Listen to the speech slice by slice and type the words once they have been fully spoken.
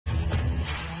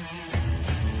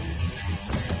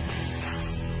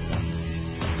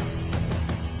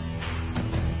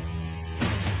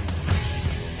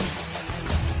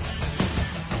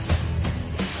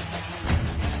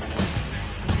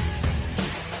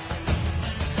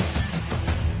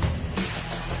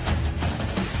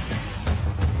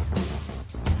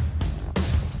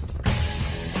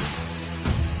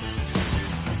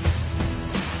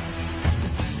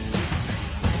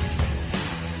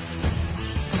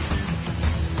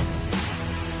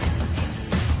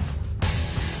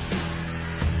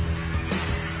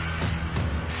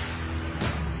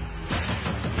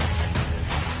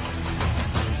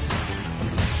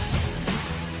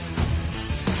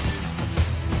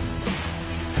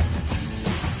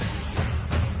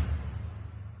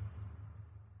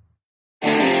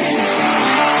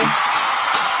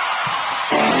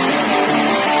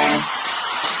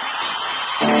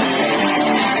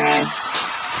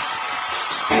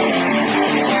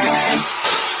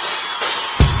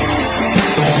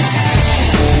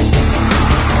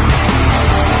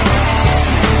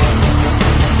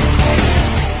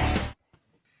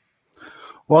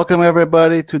Welcome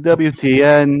everybody to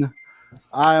WTN.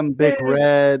 I'm Big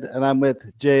Red and I'm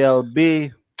with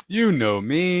JLB. You know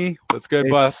me. What's good,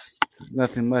 boss?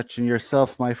 Nothing much in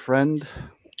yourself, my friend.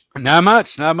 Not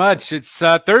much. It's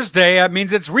Thursday. That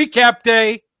means it's recap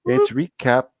day. It's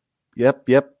recap. Yep.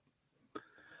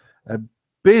 A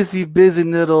busy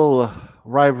little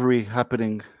rivalry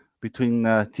happening between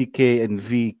TK and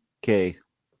VK.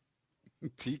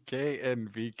 TK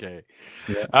and VK.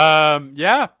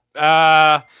 Yeah.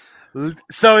 I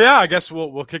guess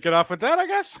we'll kick it off with that. I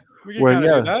guess we can kind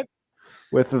of do that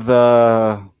with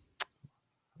the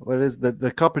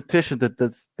the competition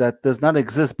that does not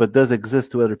exist but does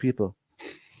exist to other people.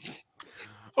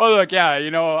 Well, look,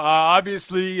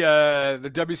 obviously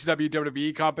the WCW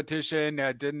WWE competition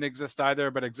didn't exist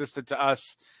either, but existed to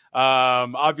us.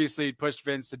 Obviously, it pushed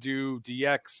Vince to do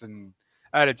DX and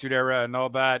Attitude Era and all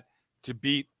that to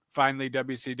beat finally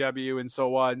WCW and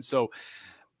so on. So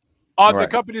the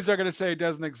companies are going to say it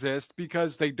doesn't exist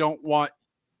because they don't want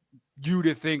you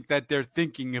to think that they're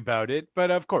thinking about it.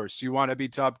 But of course, you want to be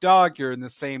top dog. You're in the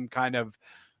same kind of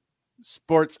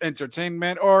sports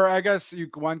entertainment, or I guess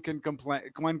one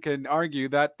can argue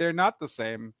that they're not the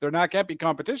same. Can't be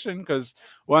competition because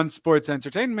one's sports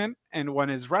entertainment and one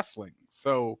is wrestling.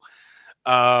 So,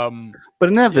 but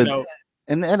in the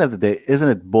end of the day, isn't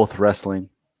it both wrestling?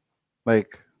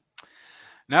 Like,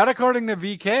 not according to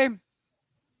VK.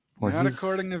 Not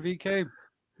according to VK.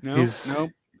 No.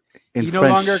 He no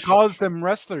longer calls them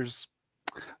wrestlers.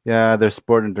 Yeah, they're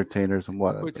sport entertainers and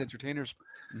whatever. Sports entertainers.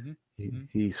 Mm-hmm.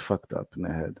 He's fucked up in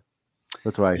the head.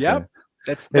 That's why I say.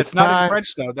 That's not in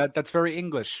French though. That's very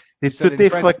English. It's tutti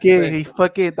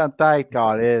fucking tantai,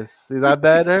 goddess. Is that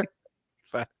better?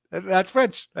 That's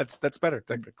French. That's better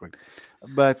technically.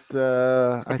 But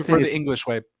I prefer the English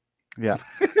way. Yeah.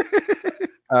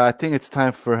 I think it's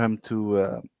time for him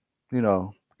to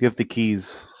give the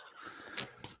keys.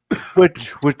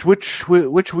 Which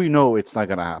we know it's not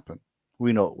gonna happen.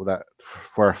 We know that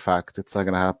for a fact it's not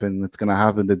gonna happen. It's gonna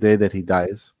happen the day that he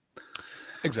dies.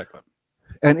 Exactly.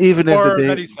 And even if the day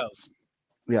that he sells.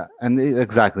 Yeah, and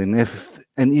exactly.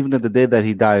 And even if the day that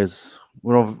he dies,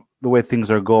 the way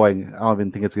things are going, I don't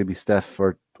even think it's gonna be Steph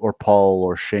or Paul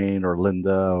or Shane or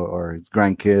Linda or his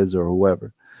grandkids or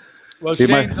whoever. Well,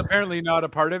 Shane's apparently not a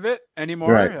part of it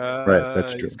anymore. Right,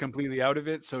 that's true. He's completely out of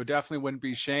it, so definitely wouldn't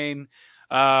be Shane.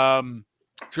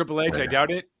 Triple H, I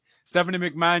doubt it. Stephanie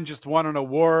McMahon just won an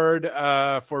award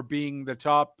for being the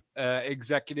top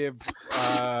executive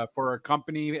for a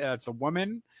company that's a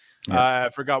woman. Yeah. I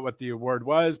forgot what the award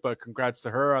was, but congrats to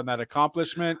her on that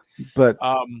accomplishment. But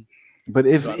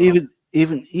even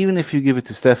if you give it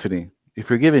to Stephanie, if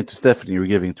you're giving it to Stephanie, you're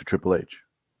giving it to Triple H.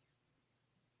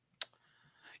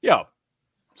 Yeah.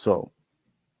 So,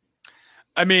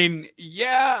 I mean,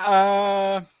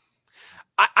 yeah.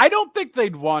 I don't think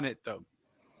they'd want it though.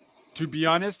 To be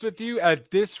honest with you,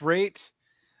 at this rate,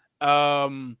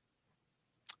 I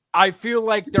feel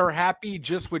like they're happy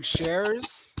just with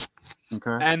shares.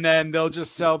 Okay. And then they'll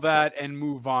just sell that and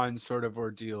move on, sort of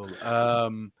ordeal.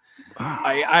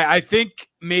 I think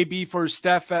maybe for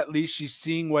Steph, at least she's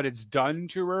seeing what it's done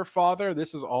to her father.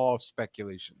 This is all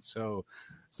speculation. So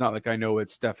it's not like I know what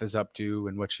Steph is up to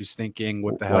and what she's thinking.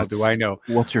 What the hell do I know?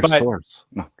 What's your source?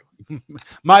 No.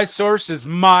 My source is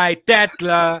my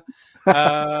Tetla.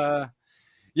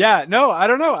 Yeah, no, I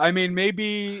don't know. I mean,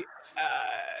 maybe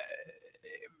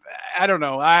I don't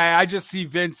know. I just see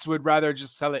Vince would rather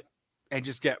just sell it and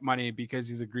just get money because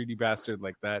he's a greedy bastard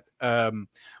like that.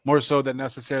 More so than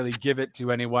necessarily give it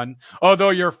to anyone.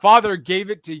 Although your father gave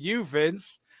it to you,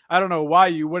 Vince. I don't know why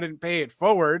you wouldn't pay it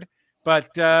forward,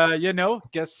 but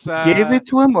guess gave it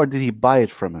to him or did he buy it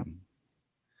from him?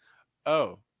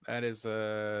 Oh, that is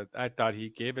I thought he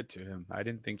gave it to him. I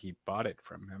didn't think he bought it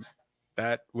from him.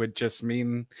 That would just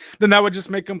mean that would just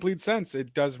make complete sense.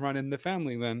 It does run in the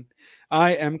family then.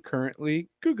 I am currently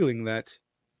Googling that.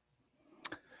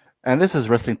 And this is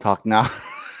Wrestling Talk now.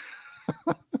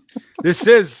 This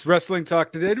is Wrestling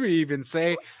Talk. Did we even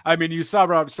say? I mean, you saw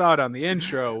Rob saw it on the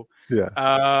intro.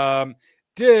 Yeah.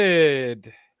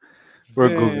 Did we're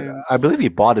Googling. I believe he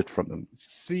bought it from him.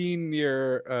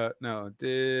 Senior. No.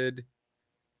 Did.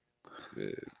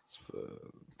 Great.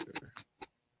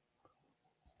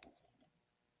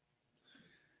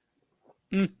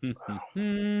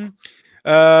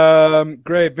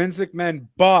 Vince McMahon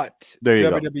bought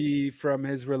WWE from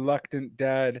his reluctant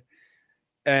dad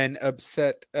and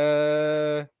upset.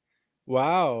 Wow.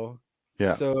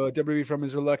 Yeah. So WWE from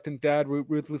his reluctant dad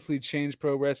ruthlessly changed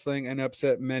pro wrestling and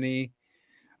upset many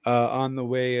on the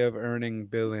way of earning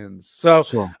billions. So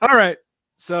all right.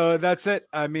 So that's it.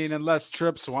 I mean, unless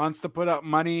Trips wants to put up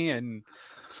money and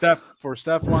Steph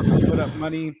wants to put up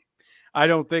money. I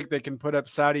don't think they can put up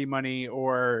Saudi money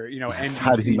or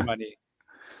NBC money.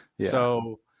 Yeah.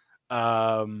 So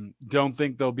don't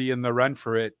think they'll be in the run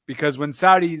for it, because when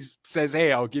Saudi says,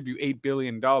 "Hey, I'll give you $8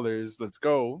 billion, let's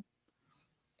go,"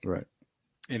 right?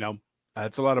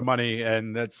 That's a lot of money,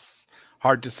 and that's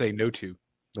hard to say no to.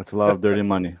 That's a lot of dirty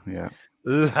money. Yeah, a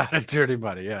lot of dirty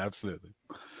money. Yeah, absolutely.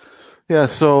 Yeah.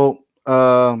 So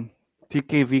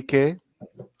TKVK,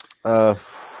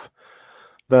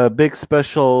 the big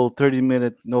special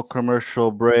 30-minute no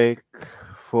commercial break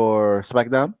for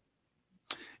SmackDown.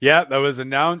 Yeah, that was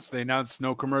announced. They announced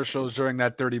no commercials during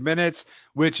that 30 minutes,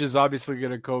 which is obviously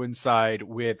going to coincide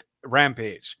with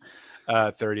Rampage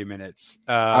 30 minutes.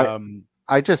 I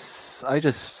just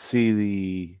see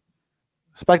the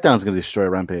SmackDown is going to destroy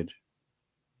Rampage.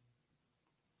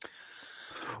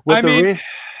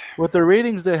 With the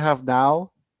ratings they have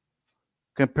now,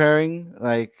 comparing,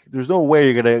 like, there's no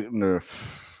way you're going to...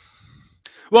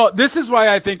 Well, this is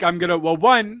why I think I'm going to... Well,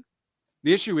 one...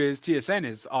 The issue is TSN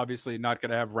is obviously not going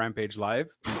to have Rampage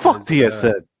live. Fuck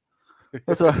TSN.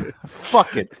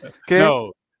 Fuck it. Okay.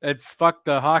 No, it's fuck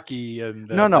the hockey and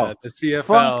the CFL.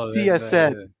 Fuck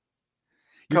TSN.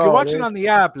 You can watch it on the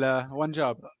app. One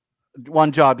job.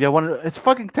 Yeah. It's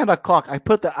fucking 10 o'clock. I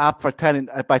put the app for 10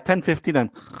 by 10:15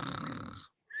 and.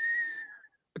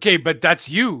 Okay, but that's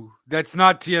you. That's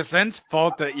not TSN's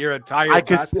fault that you're a tired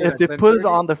bastard. If they put it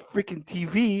on the freaking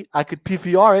TV, I could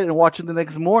PVR it and watch it the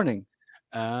next morning.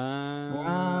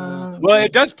 Well,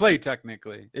 it does play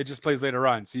technically. It just plays later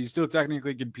on, so you still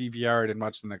technically can PVR it and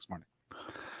watch the next morning.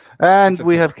 And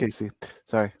we have Casey.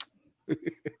 Sorry.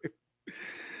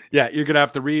 Yeah, you're gonna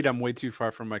have to read. I'm way too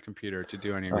far from my computer to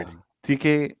do any reading.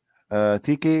 TK,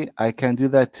 I can do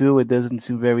that too. It doesn't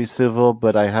seem very civil,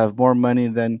 but I have more money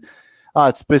than.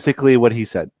 It's basically what he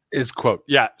said. His quote.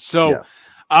 Yeah. So,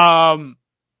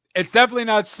 it's definitely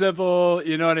not civil.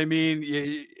 You know what I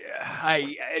mean?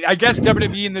 I guess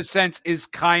WWE in this sense is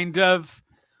kind of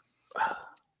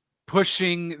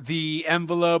pushing the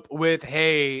envelope with,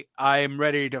 "Hey, I'm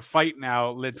ready to fight now.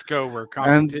 Let's go. We're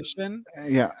competition."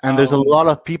 And there's a lot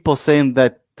of people saying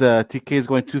that TK is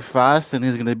going too fast and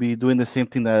he's going to be doing the same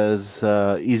thing as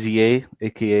Easy A,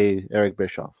 aka Eric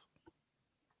Bischoff.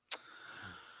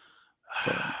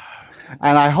 So,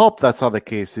 and I hope that's not the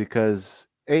case, because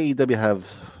AEW have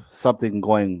something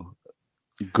going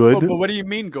good. But what do you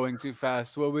mean going too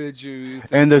fast? What would you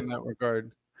think in that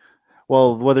regard?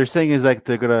 Well, what they're saying is like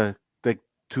they're gonna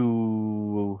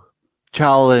to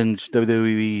challenge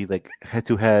WWE like head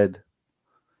to head,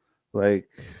 like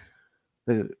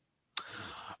the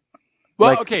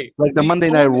Monday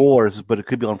Night Wars, but it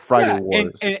could be on Friday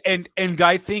Wars. And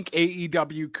I think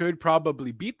AEW could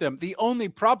probably beat them. The only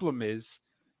problem is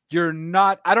you're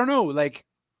not. I don't know. Like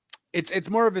it's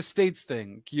more of a states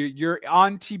thing. You're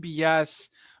on TBS,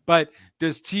 but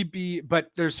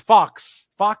there's Fox.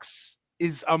 Fox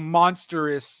is a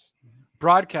monstrous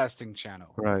broadcasting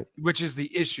channel, right? Which is the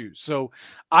issue. So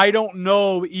I don't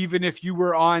know, even if you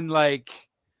were on like,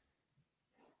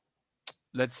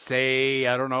 let's say,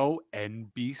 I don't know,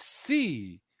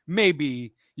 NBC,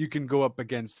 maybe you can go up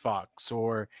against Fox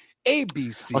or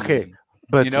ABC. Okay,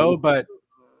 but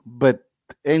but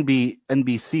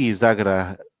NBC is not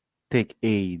gonna take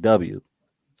AEW.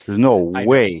 There's no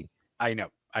way. I know.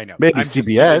 Maybe I'm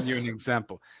CBS. Just giving you an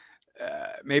example.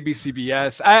 Maybe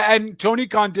CBS. And Tony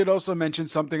Khan did also mention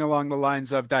something along the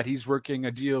lines of that he's working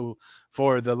a deal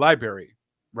for the library,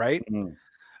 right?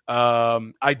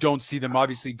 I don't see them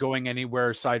obviously going anywhere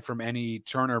aside from any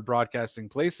Turner broadcasting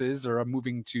places. They're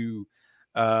moving to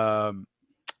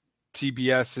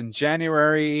TBS in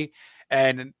January.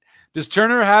 And does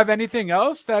Turner have anything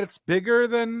else that's bigger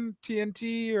than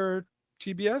TNT or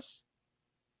TBS?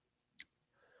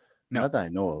 No. Not that I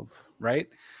know of. Right?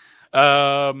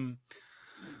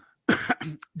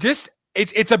 Just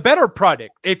it's a better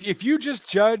product. If you just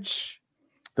judge,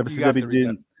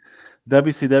 WCW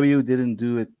didn't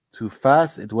do it too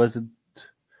fast. It wasn't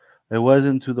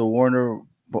to the Warner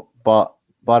bought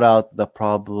out, the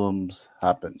problems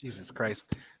happened. Jesus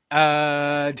Christ.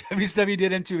 WCW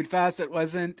didn't do it fast. It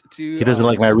wasn't to. He doesn't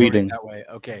like my reading that way.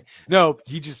 Okay, no,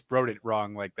 he just wrote it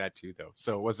wrong like that too, though.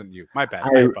 So it wasn't you. My bad.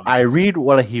 I read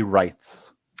what he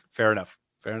writes. Fair enough.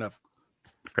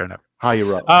 How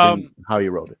you wrote? How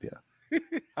you wrote it? Yeah.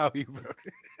 How you wrote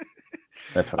it.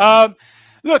 That's what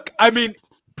look, I mean,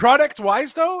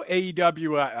 product-wise though,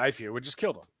 AEW, I feel would just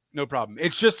kill them. No problem.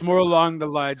 It's just more along the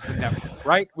lines of the network,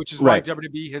 right? Which is why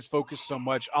WWE has focused so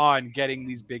much on getting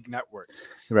these big networks.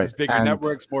 Right. These bigger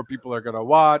networks, more people are going to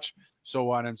watch,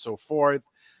 so on and so forth.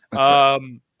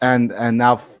 And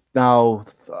now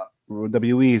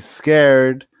WWE is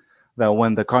scared that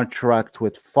when the contract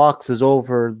with Fox is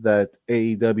over, that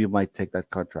AEW might take that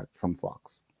contract from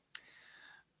Fox.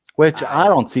 Which I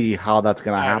don't see how that's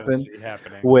going to happen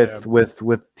with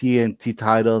TNT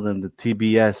title and the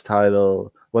TBS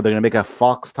title. Whether they're going to make a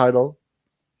Fox title,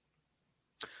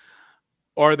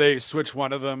 or they switch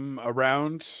one of them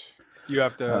around. You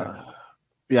have to.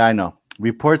 Yeah, I know.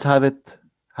 Reports have it.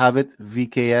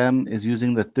 VKM is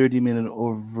using the 30-minute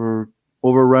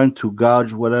overrun to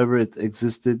gouge whatever it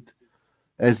existed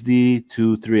SD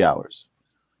to 3 hours.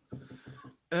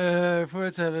 So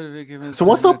what's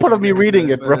the point of me reading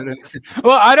it, bro?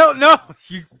 Well, I don't know.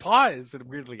 You pause it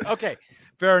weirdly. Okay,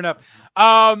 fair enough.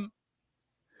 I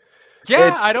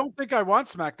don't think I want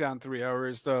SmackDown 3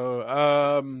 hours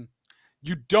though.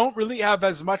 You don't really have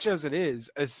as much as it is,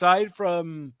 aside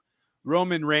from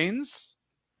Roman Reigns'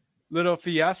 little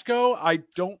fiasco. I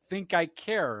don't think I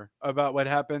care about what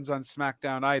happens on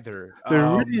SmackDown either.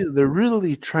 They're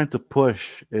really trying to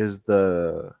push is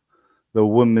the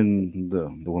women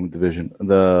division.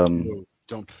 We'll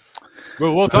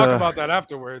talk about that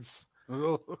afterwards.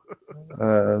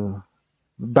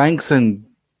 Banks and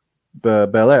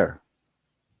Belair.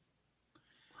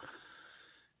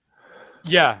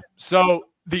 Yeah. So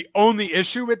the only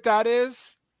issue with that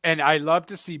is, and I love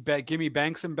to see give me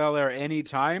Banks and Belair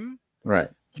anytime. Right.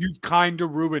 You've kind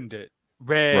of ruined it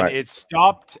when it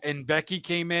stopped and Becky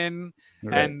came in,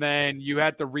 and then you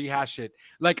had to rehash it.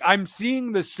 Like, I'm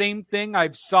seeing the same thing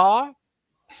I've saw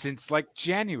since like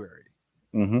January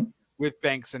with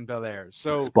Banks and Belair.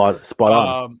 So spot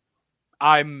on.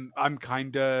 I'm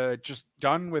kind of just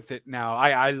done with it now.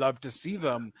 I love to see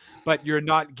them, but you're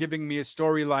not giving me a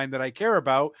storyline that I care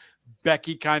about.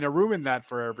 Becky kind of ruined that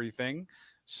for everything.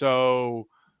 So,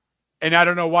 and I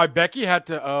don't know why Becky had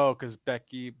to. Oh, because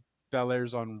Becky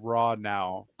Belair's on Raw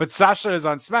now, but Sasha is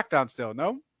on SmackDown still.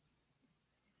 No.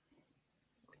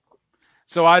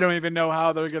 So I don't even know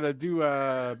how they're gonna do.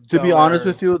 To be honest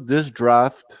with you, this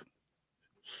draft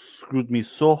screwed me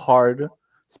so hard.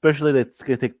 Especially that it's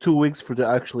gonna take 2 weeks for it to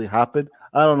actually happen.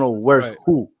 I don't know where's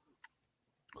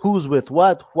who's with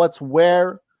what's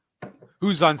where,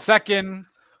 who's on second,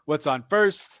 what's on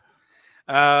first.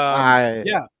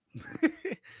 Yeah.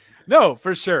 No,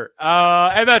 for sure.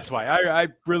 And that's why I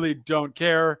really don't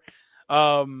care.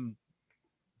 The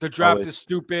draft is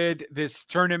stupid. This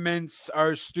tournaments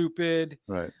are stupid.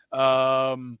 Right.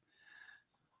 I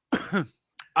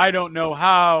don't know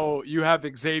how you have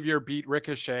Xavier beat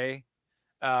Ricochet.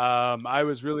 I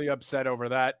was really upset over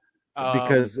that.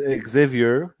 Because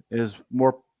Xavier is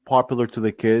more popular to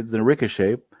the kids than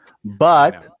Ricochet,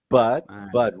 but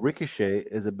Ricochet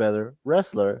is a better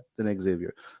wrestler than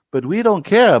Xavier. But we don't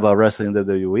care about wrestling in the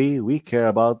WWE. We care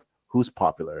about who's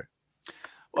popular.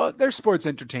 Well, they're sports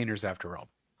entertainers after all.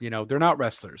 You know, they're not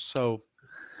wrestlers. So,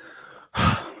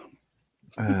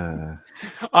 no,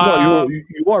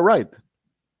 you are right.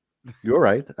 You're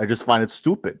right. I just find it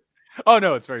stupid. Oh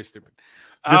no, it's very stupid.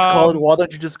 Call it. Why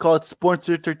don't you just call it sports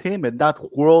entertainment,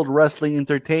 not World Wrestling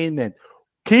Entertainment?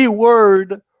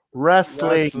 Keyword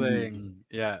wrestling.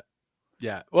 Yeah.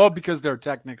 Well, because they're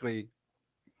technically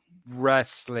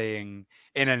wrestling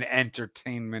in an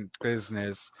entertainment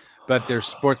business, but they're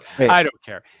sports. Hey, I don't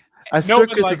care. A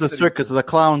circus is a circus. A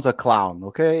clown's a clown.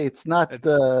 Okay, it's not.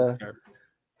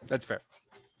 That's fair.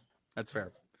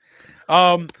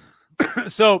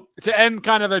 So to end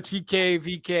kind of the TK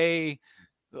VK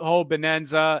whole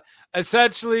bonanza,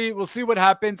 essentially we'll see what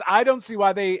happens. I don't see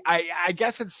why I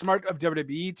guess it's smart of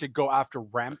WWE to go after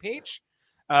Rampage,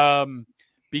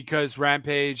 because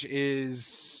Rampage is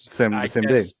same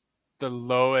day, the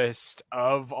lowest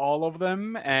of all of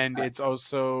them, and it's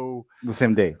also the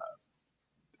same day.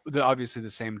 Obviously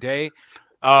the same day.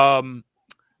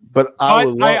 But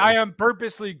I am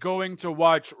purposely going to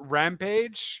watch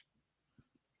Rampage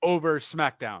over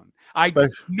SmackDown. I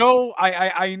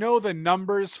know the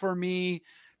numbers for me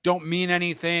don't mean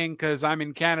anything because I'm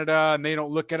in Canada and they don't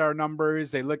look at our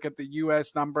numbers. They look at the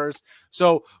US numbers.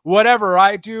 So whatever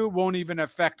I do won't even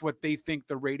affect what they think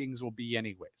the ratings will be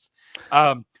anyways.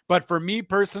 But for me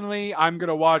personally, I'm going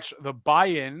to watch the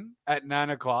buy-in at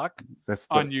 9:00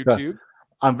 on YouTube.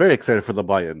 I'm very excited for the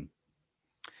buy-in.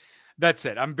 That's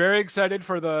it. I'm very excited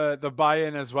for the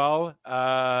buy-in as well.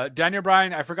 Daniel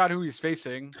Bryan, I forgot who he's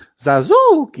facing.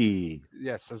 Suzuki.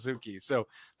 Yes, Suzuki. So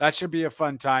that should be a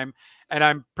fun time. And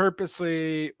I'm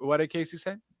purposely, what did Casey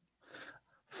say?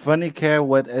 Funny care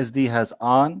what SD has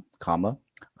on, comma.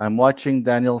 I'm watching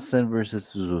Danielson versus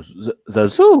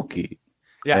Suzuki.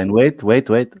 Yeah. And wait.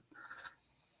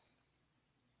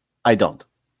 I don't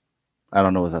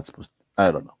know what that's supposed to.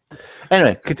 I don't know.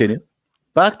 Anyway, continue.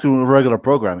 Back to regular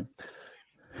programming.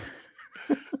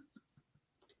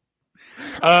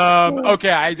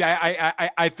 Okay.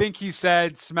 I think he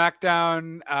said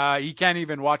SmackDown. He can't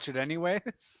even watch it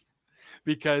anyways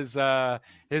because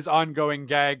his ongoing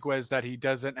gag was that he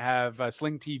doesn't have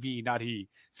Sling TV. Not he.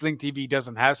 Sling TV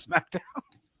doesn't have SmackDown,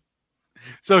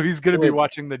 so he's going to be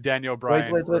watching the Daniel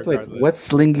Bryan. Wait. What's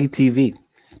Slingy TV?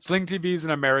 Sling TV is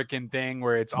an American thing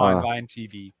where it's online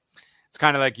TV. It's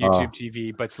kind of like YouTube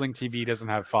TV, but Sling TV doesn't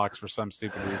have Fox for some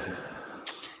stupid reason.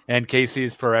 And Casey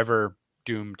is forever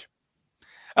doomed.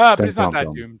 But he's not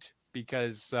that doomed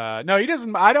because no, he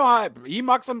doesn't. He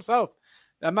mocks himself.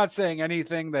 I'm not saying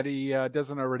anything that he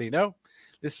doesn't already know.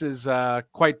 This is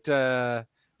quite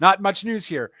not much news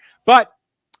here, but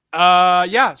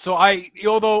yeah. So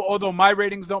although my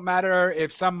ratings don't matter,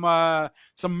 if some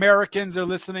Americans are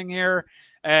listening here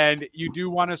and you do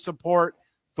want to support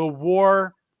the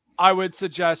war, I would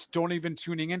suggest don't even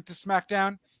tuning into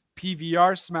SmackDown,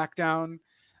 PVR SmackDown.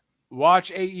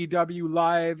 Watch AEW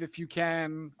live if you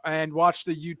can, and watch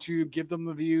the YouTube. Give them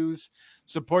the views,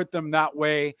 support them that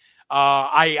way.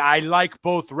 I like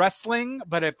both wrestling,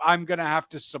 but if I'm gonna have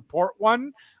to support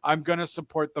one, I'm gonna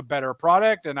support the better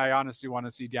product. And I honestly want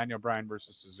to see Daniel Bryan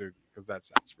versus Suzuki because that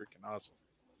sounds freaking awesome.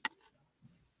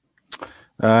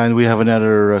 And we have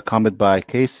another comment by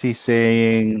Casey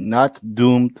saying, "Not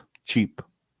doomed, cheap."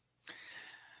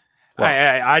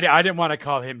 I didn't want to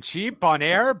call him cheap on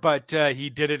air, but he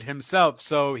did it himself.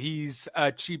 So he's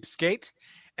a cheapskate.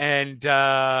 And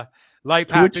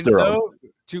life happens, though.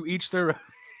 To each their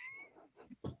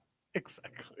own.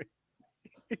 Exactly.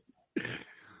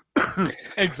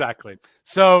 Exactly.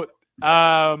 So,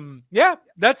 yeah,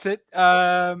 that's it.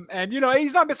 And,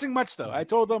 he's not missing much, though. I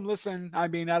told him, listen, I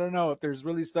don't know if there's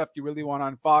really stuff you really want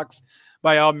on Fox,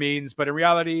 by all means. But in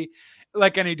reality,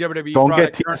 like any WWE don't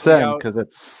get TSN because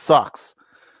it sucks.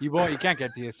 You can't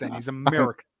get TSN. He's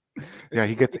American. Yeah,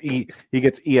 he gets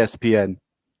ESPN.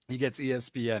 He gets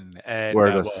ESPN, and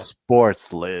where the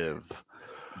sports live.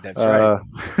 That's right.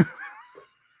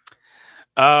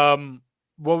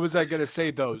 What was I gonna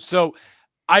say though? So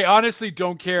I honestly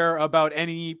don't care about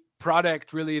any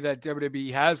product really that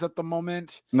WWE has at the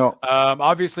moment. No.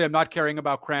 Obviously, I'm not caring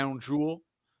about Crown Jewel.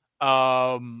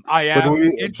 I am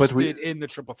interested in the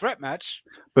triple threat match,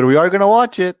 but we are gonna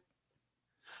watch it.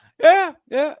 Yeah.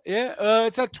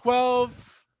 It's at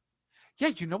 12. Yeah,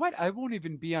 you know what? I won't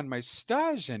even be on my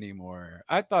stage anymore.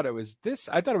 I thought it was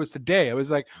today. I was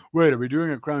like, wait, are we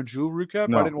doing a Crown Jewel recap?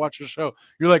 No. I didn't watch the show.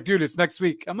 You're like, dude, it's next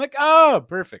week. I'm like, oh,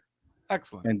 perfect,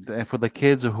 excellent. And for the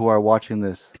kids who are watching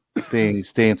this, stay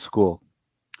in school.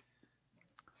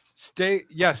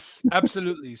 Yes,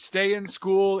 absolutely. Stay in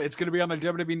school. It's going to be on the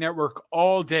WWE Network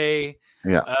all day.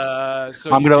 Yeah.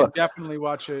 So you can definitely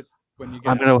watch it when you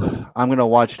get home. I'm gonna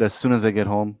watch it as soon as I get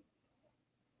home.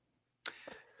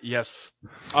 Yes.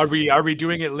 Are we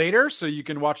doing it later so you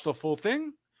can watch the full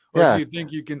thing? Or do you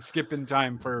think you can skip in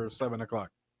time for 7:00?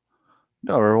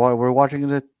 No, we're watching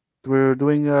it. We're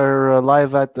doing our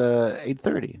live at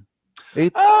 8:30.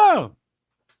 Oh.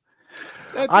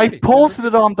 I posted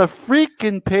it on the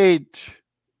freaking page.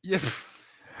 Yeah.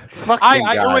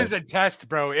 It was a test,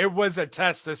 bro. It was a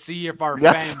test to see if our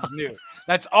fans knew.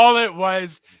 That's all it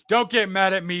was. Don't get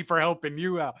mad at me for helping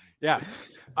you out. Yeah.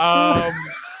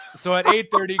 So at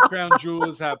 8:30, Crown Jewel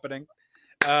is happening.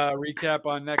 Recap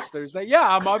on next Thursday.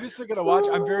 Yeah, I'm obviously going to watch.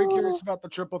 I'm very curious about the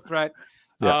triple threat.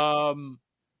 Yeah.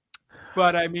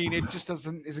 But it just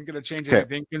isn't going to change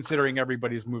anything considering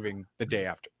everybody's moving the day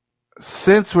after.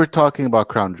 Since we're talking about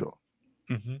Crown Jewel,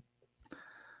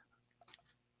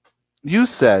 you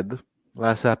said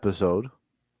last episode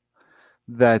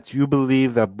that you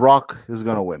believe that Brock is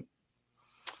going to win.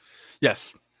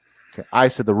 Yes. Okay. I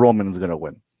said the Roman is going to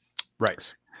win.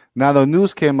 Right. Now the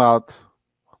news came out.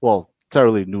 Well, it's not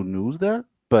really new news there,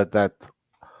 but that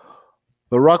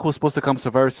The Rock was supposed to come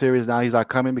Survivor Series. Now he's not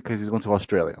coming because he's going to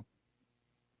Australia.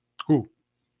 Who?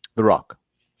 The Rock.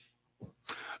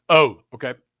 Oh,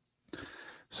 okay.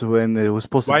 So when it was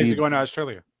supposed Why to be... is he going to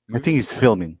Australia? I think he's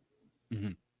filming.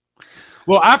 Mm-hmm.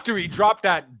 Well, after he dropped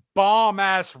that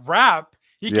bomb-ass rap,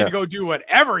 he can go do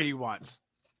whatever he wants.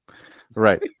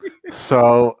 Right.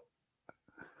 So,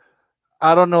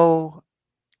 I don't know.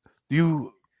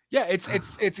 Yeah, it's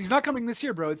he's not coming this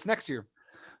year, bro. It's next year.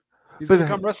 He's going to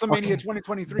come WrestleMania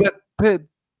 2023. But,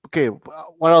 okay,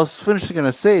 what I was finishing going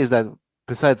to say is that,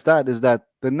 besides that, is that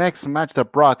the next match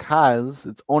that Brock has,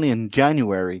 it's only in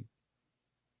January.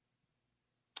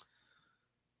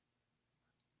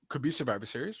 Could be Survivor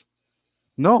Series.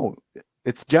 No,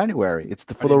 it's January. It's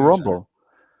for the Rumble.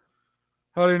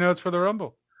 How do you know it's for the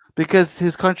Rumble? Because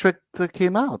his contract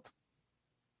came out.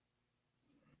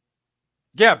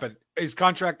 Yeah, but his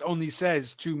contract only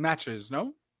says 2 matches,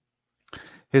 no?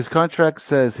 His contract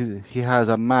says he has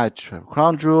a match,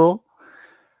 Crown Jewel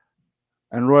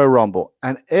and Royal Rumble.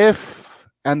 And then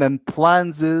the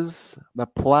plan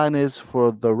is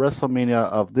for the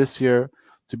WrestleMania of this year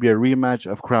to be a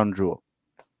rematch of Crown Jewel.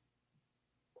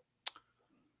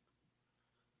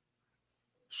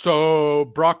 So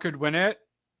Brock could win it,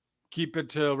 keep it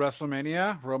till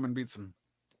WrestleMania. Roman beats him.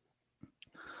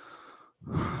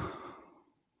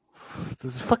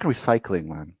 This is fucking recycling,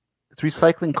 man. It's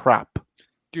recycling crap.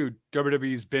 Dude,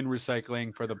 WWE's been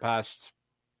recycling for the past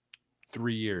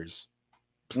 3 years.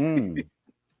 Mm.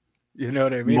 You know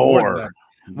what I mean? More.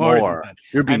 More.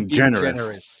 You're being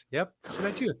generous. Yep, that's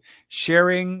what I do.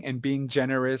 Sharing and being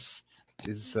generous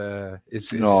is the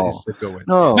go with.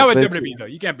 No, at WWE though,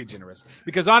 you can't be generous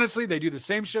because honestly, they do the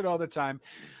same shit all the time.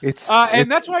 That's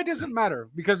why it doesn't matter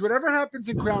because whatever happens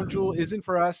in Crown Jewel isn't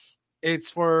for us.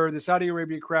 It's for the Saudi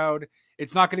Arabia crowd.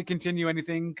 It's not going to continue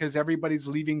anything because everybody's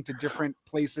leaving to different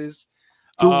places.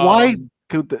 So why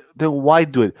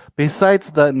do it? Besides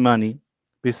that money,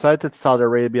 besides it's Saudi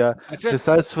Arabia,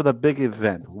 besides for the big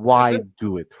event, why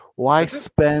do it? Why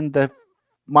spend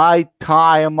my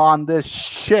time on this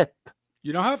shit?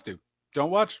 You don't have to.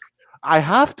 Don't watch. I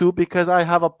have to because I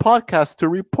have a podcast to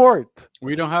report.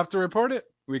 We don't have to report it.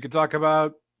 We could talk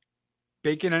about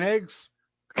bacon and eggs.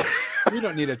 We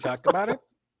don't need to talk about it.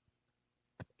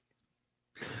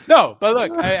 No, but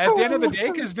look, at the end of the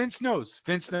day, because Vince knows.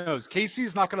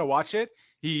 Casey's not going to watch it.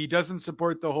 He doesn't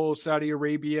support the whole Saudi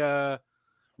Arabia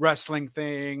wrestling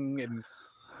thing. And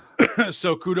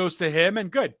so kudos to him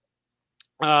and good.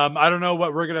 I don't know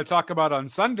what we're going to talk about on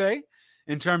Sunday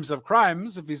in terms of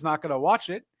crimes if he's not going to watch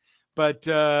it. But,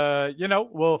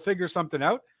 we'll figure something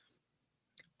out.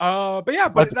 But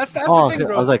that's the thing.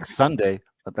 Okay. I was like, Sunday.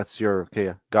 That's your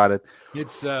okay. Got it.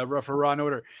 It's rough for Raw and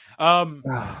Order.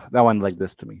 That one like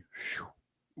this to me.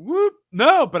 Whoop.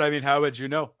 No, but I mean, how would you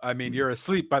know? I mean, you're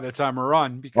asleep by the time we're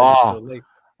on because it's so late.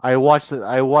 I watched it.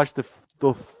 I watched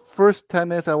the first 10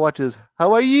 minutes. I watched is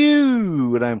how are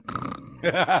you? And I'm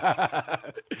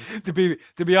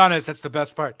to be honest, that's the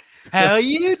best part. How are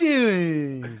you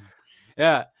doing?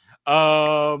 Yeah.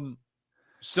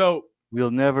 So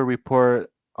we'll never report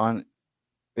on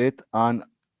it on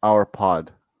our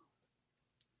pod.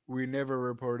 We never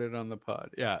reported on the pod.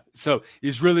 Yeah. So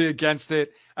he's really against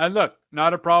it. And look,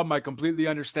 not a problem. I completely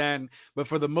understand. But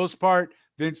for the most part,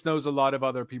 Vince knows a lot of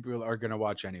other people are going to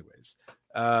watch anyways.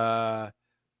 There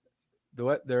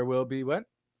will be what?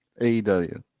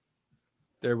 AEW.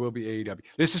 There will be AEW.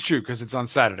 This is true because it's on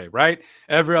Saturday, right?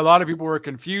 A lot of people were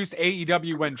confused.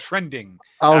 AEW went trending.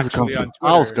 I was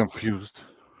confused.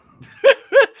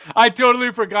 I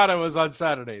totally forgot it was on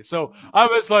Saturday. So I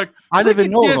was like, I didn't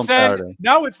even know it was on Saturday.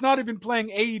 Now it's not even playing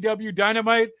AEW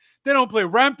Dynamite. They don't play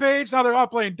Rampage. Now they're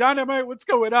not playing Dynamite. What's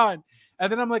going on?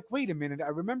 And then I'm like, wait a minute. I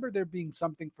remember there being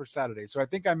something for Saturday. So I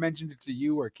think I mentioned it to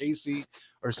you or Casey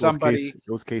or somebody.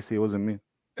 It was Casey. It wasn't me.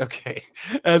 Okay.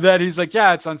 And then he's like,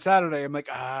 yeah, it's on Saturday. I'm like,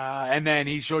 and then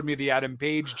he showed me the Adam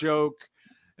Page joke.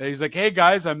 And he's like, hey,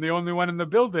 guys, I'm the only one in the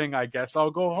building. I guess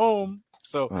I'll go home.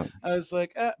 So I was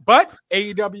like, but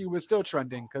AEW was still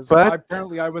trending because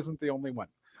apparently I wasn't the only one.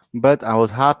 But I was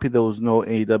happy there was no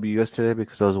AEW yesterday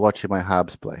because I was watching my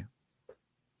Habs play.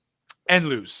 And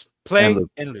lose. Play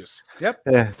and lose. Yep.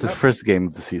 Yeah, it's the first game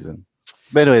of the season.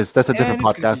 But anyways, that's a different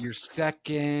podcast. Your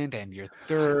second and your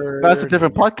third. That's a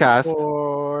different podcast.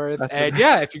 Fourth. And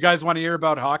if you guys want to hear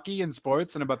about hockey and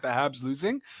sports and about the Habs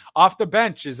losing, Off the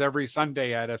Bench is every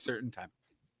Sunday at a certain time.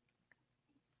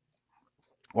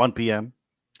 1 p.m.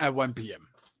 At 1 p.m.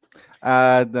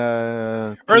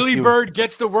 The early bird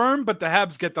gets the worm, but the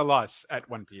Habs get the loss at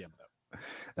 1 p.m.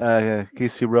 though.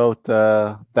 Casey wrote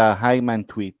the Hangman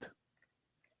tweet.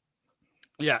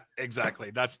 Yeah,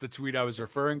 exactly. That's the tweet I was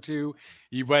referring to.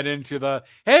 He went into the,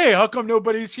 hey, how come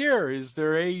nobody's here? Is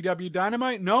there AEW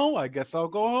Dynamite? No, I guess I'll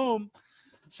go home.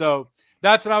 So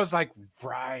that's when I was like,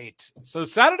 right. So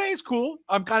Saturday is cool.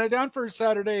 I'm kind of down for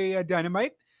Saturday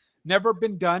Dynamite. Never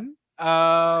been done.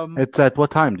 It's at what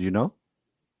time? Do you know?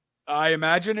 I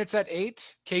imagine it's at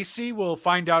 8. Casey will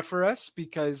find out for us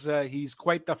because he's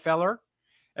quite the feller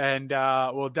and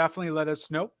will definitely let us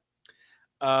know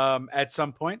at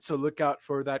some point. So look out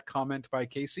for that comment by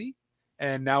Casey.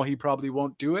 And now he probably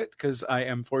won't do it because I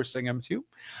am forcing him to.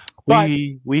 But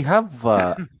we have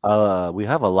a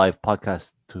live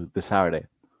podcast this Saturday.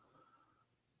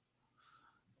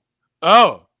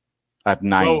 Oh, at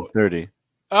 9:30.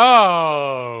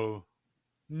 Oh.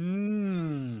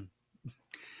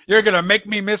 You're going to make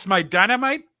me miss my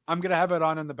Dynamite? I'm going to have it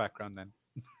on in the background then.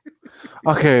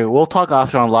 Okay, we'll talk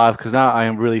after on live because now I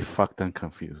am really fucked and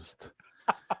confused.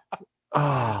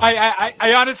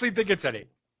 I honestly think it's at 8.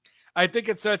 I think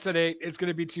it starts at 8. It's going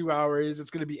to be 2 hours.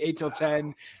 It's going to be 8 till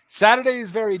 10. Saturday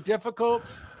is very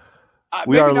difficult.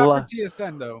 We Maybe are not for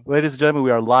TSN, though. Ladies and gentlemen,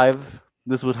 we are live.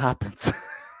 This is what happens.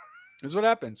 This is what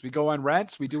happens. We go on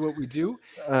rants. We do what we do.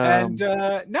 And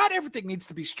not everything needs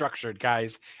to be structured,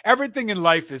 guys. Everything in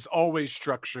life is always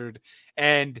structured.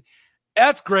 And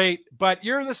that's great. But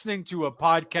you're listening to a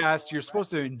podcast. You're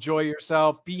supposed to enjoy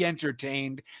yourself, be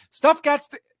entertained. Stuff got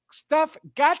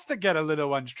to get a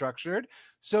little unstructured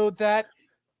so that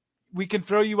we can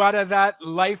throw you out of that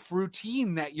life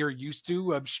routine that you're used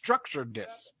to of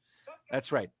structuredness.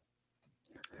 That's right.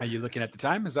 Are you looking at the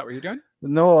time? Is that what you're doing?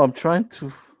 No, I'm trying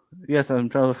to. Yes, I'm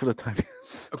trying to look for the time.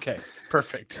 Okay,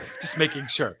 perfect. Just making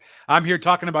sure. I'm here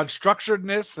talking about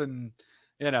structuredness and,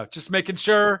 just making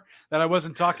sure that I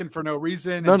wasn't talking for no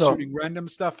reason and shooting random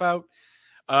stuff out.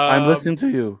 I'm listening to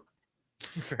you.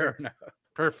 Fair enough.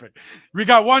 Perfect. We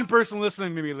got one person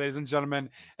listening to me, ladies and gentlemen,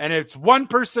 and it's one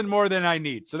person more than I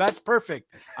need. So that's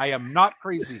perfect. I am not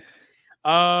crazy.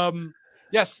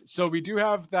 Yes, so we do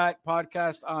have that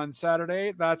podcast on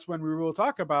Saturday. That's when we will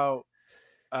talk about,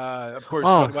 of course,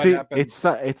 what happened.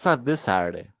 It's not this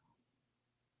Saturday.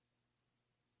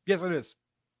 Yes, it is.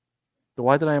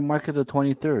 Why did I mark it the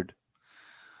 23rd?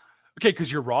 Okay, because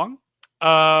you're wrong.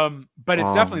 But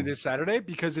it's definitely this Saturday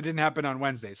because it didn't happen on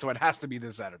Wednesday, so it has to be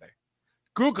this Saturday.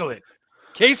 Google it.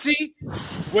 Casey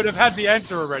would have had the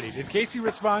answer already. Did Casey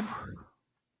respond?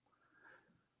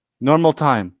 Normal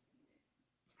time.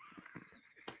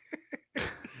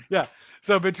 Yeah.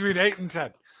 So between 8 and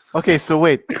 10. Okay, so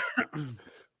wait.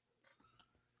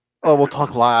 We'll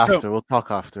talk after. We'll talk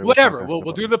after. Whatever.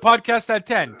 We'll do the podcast at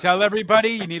 10. Tell everybody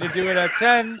you need to do it at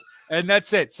 10. And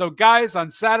that's it. So, guys,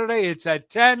 on Saturday, it's at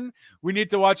 10. We need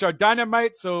to watch our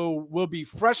Dynamite, so we'll be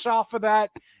fresh off of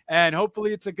that. And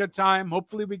hopefully it's a good time.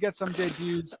 Hopefully we get some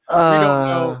debuts. We don't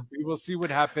know. We will see what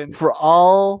happens. For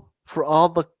all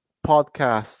the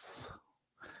podcasts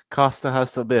Costa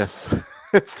has to miss.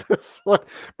 It's this one.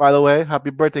 By the way, happy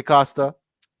birthday, Costa.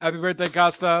 Happy birthday,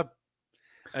 Costa.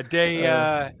 A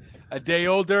day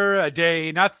older, a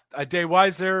day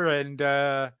wiser, and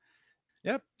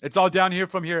yep, it's all down here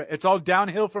from here. It's all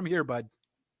downhill from here, bud.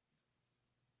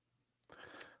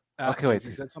 Okay, wait.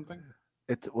 You said something?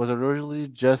 It was originally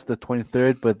just the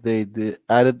 23rd, but they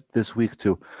added this week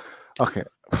too. Okay,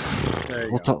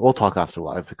 we'll talk after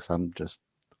live because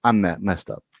I'm messed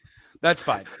up. That's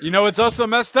fine. You know, it's also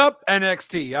messed up.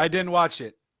 NXT. I didn't watch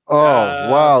it.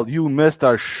 Oh, wow. You missed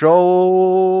our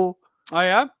show. I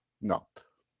am? No.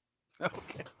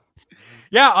 Okay.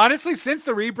 Yeah, honestly, since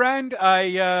the rebrand,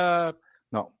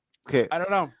 no. Okay. I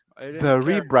don't know. The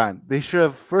rebrand. They should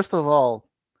have, first of all,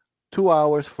 2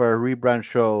 hours for a rebrand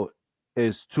show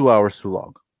is 2 hours too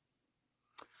long.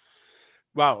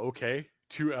 Wow. Okay.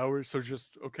 2 hours. So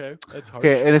just, okay. That's hard.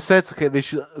 Okay. And it says, okay, they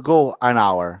should go an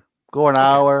hour. Go an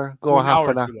hour. Go so half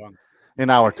an hour. Too long. An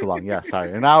hour too long. Yeah,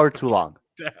 sorry. An hour too long.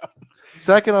 Damn.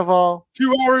 Second of all,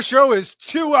 2 hour show is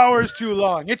 2 hours too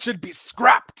long. It should be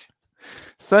scrapped.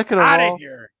 Second of Out all, of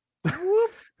here.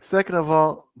 Second of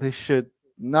all, they should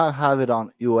not have it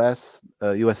on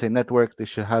USA Network. They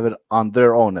should have it on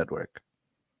their own network.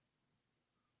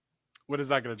 What is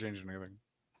that going to change anything?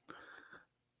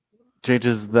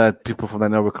 Changes that people from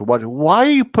that network could watch. Why are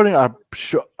you putting a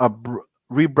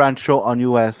rebrand show on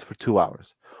US for 2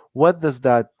 hours? What does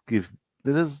that give?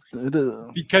 It is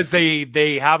because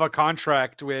they have a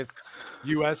contract with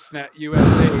USA.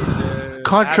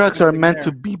 Contracts are meant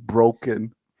to be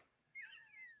broken.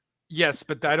 Yes,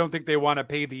 but I don't think they want to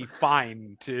pay the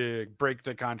fine to break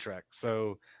the contract.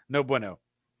 So no bueno.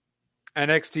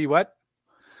 NXT what?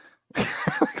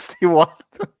 NXT what?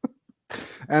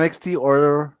 NXT,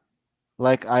 or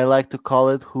like I like to call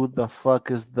it, who the fuck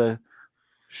is the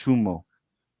Shumo?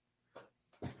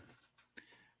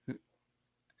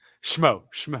 Schmo.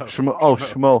 Oh,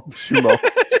 Schmo.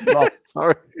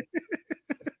 Sorry.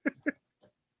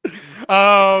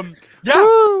 Yeah.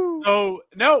 Woo! So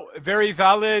no, very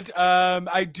valid.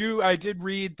 I did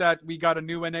read that we got a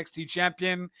new NXT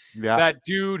champion. Yeah. That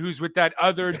dude who's with that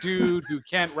other dude who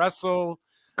can't wrestle.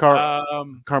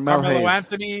 Carmelo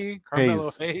Anthony.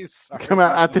 Carmelo Hayes. Carmelo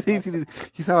Anthony.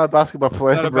 He's not a basketball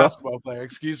player. Not a basketball player.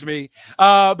 Excuse me.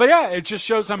 But yeah, it just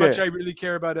shows how much I really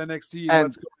care about NXT and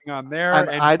what's going on there.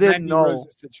 And I didn't know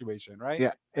Rose's situation,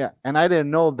 right? Yeah. And I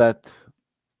didn't know that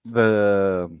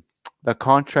the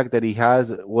contract that he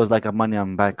has was like a Money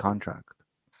on Bank contract.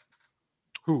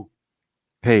 Who?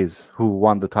 Hayes, who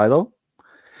won the title.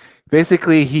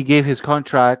 Basically, he gave his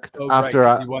contract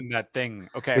after he won that thing.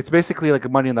 Okay, it's basically like a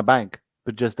Money in the Bank,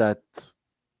 but just that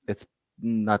it's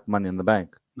not Money in the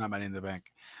Bank. Not Money in the Bank.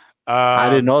 I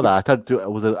didn't know that. I thought it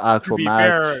was an To actual be match.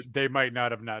 fair, they might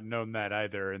not have not known that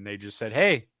either, and they just said,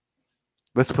 "Hey,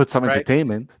 Let's put some Right.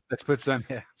 entertainment. let's put some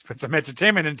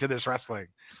entertainment into this wrestling.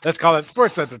 Let's call it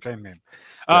sports entertainment."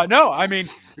 Yeah. No, I mean,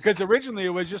 because originally it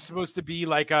was just supposed to be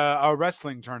like a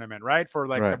wrestling tournament, right? For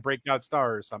like Right. the breakout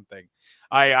star or something.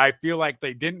 I feel like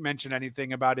they didn't mention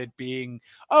anything about it being,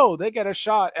 oh, they get a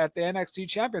shot at the NXT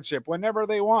championship whenever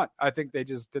they want. I think they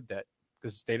just did that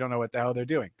because they don't know what the hell they're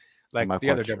doing, like not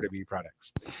the other quite sure. WWE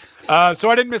products. So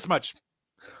I didn't miss much.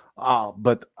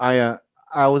 But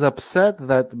I was upset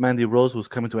that Mandy Rose was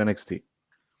coming to NXT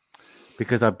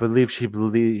because I believe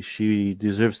she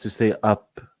deserves to stay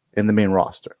up in the main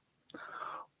roster.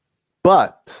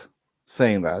 But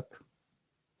saying that,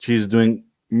 she's doing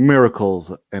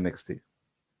miracles at NXT.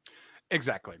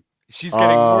 Exactly. She's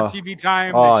getting more TV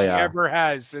time than she yeah. ever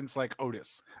has since like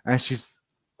Otis. And she's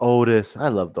Otis. I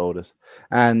loved Otis.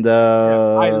 And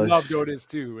I loved Otis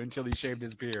too until he shaved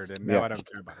his beard, and now Yeah. I don't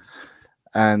care about him.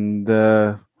 and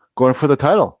going for the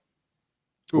title,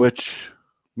 Who? which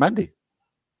Mandy,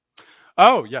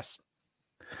 Oh yes,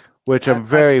 which I'm That's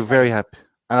very, exciting. very happy.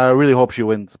 And I really hope she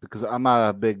wins because I'm not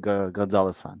a big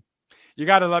Gonzalez fan. you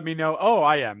got to let me know. Oh,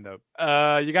 I am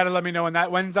though. You got to let me know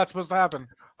when's that supposed to happen?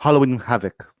 Halloween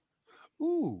Havoc.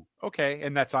 Ooh, okay,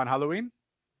 and that's on Halloween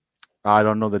I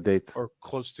don't know the date. or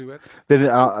close to it. They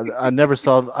didn't, I never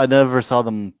saw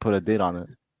them put a date on it.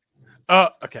 Oh,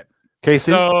 okay.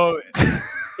 Casey, So,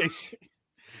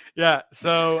 yeah.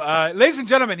 So, ladies and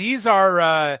gentlemen, he's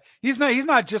our he's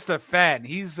not just a fan.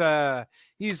 He's our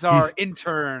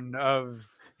intern of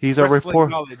he's our wrestling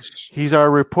report. knowledge He's our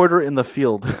reporter in the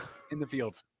field. in the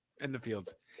field,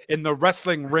 in the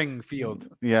wrestling ring field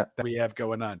Yeah, that we have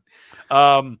going on.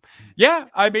 Yeah,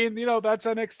 I mean, that's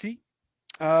NXT.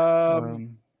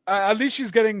 At least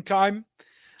she's getting time.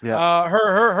 Yeah.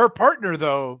 Her partner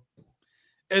though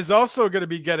is also going to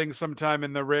be getting some time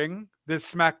in the ring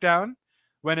this SmackDown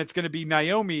when it's going to be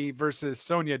Naomi versus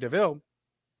Sonya Deville.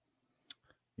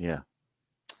 yeah.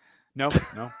 No,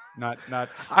 not.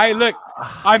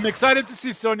 I'm excited to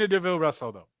see Sonya Deville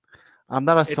wrestle though. I'm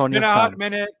not a It's Sonya been a fan. hot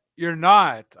minute. You're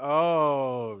not.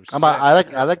 Oh, shit. I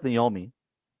like Naomi.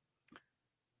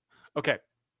 Okay.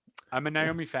 I'm a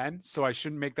Naomi fan, so I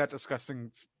shouldn't make that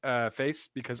disgusting face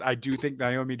because I do think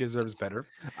Naomi deserves better.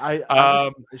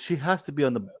 She has to be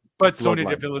on the. But Sonya bloodline.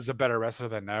 Deville is a better wrestler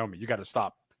than Naomi. You got to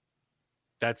stop.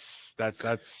 That's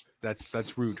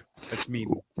rude. That's mean.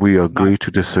 We It's agree not.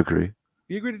 to disagree.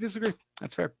 You agree to disagree.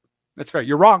 That's fair. That's fair.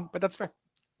 You're wrong, but that's fair.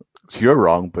 You're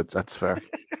wrong, but that's fair.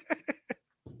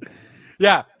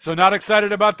 Yeah. So not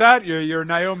excited about that. Your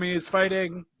Naomi is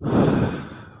fighting.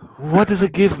 What does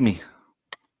it give me?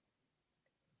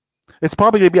 It's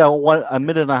probably gonna be a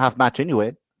minute and a half match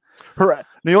anyway.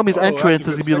 Naomi's entrance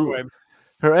is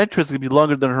gonna be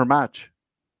longer than her match.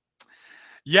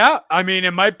 Yeah, I mean,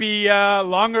 it might be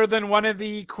longer than one of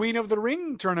the Queen of the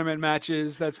Ring tournament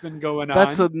matches that's been going on.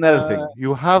 That's another thing.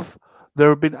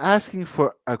 They've been asking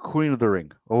for a Queen of the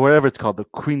Ring or whatever it's called, the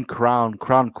Queen Crown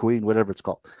Queen, whatever it's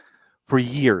called, for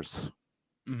years.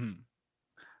 Mm-hmm.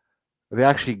 They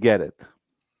actually get it,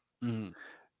 Mm-hmm.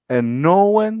 and no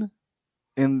one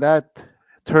in that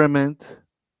tournament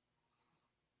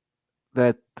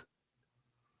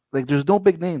there's no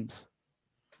big names.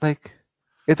 Like,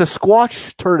 it's a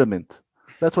squash tournament.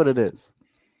 That's what it is.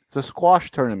 It's a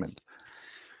squash tournament.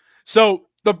 So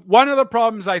one of the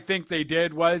problems I think they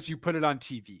did was you put it on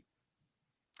TV.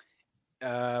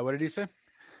 What did he say?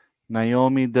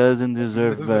 Naomi doesn't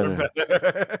deserve better.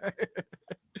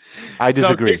 I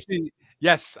disagree. So Casey,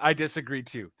 yes, I disagree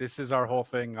too. This is our whole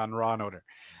thing on Raw and Order.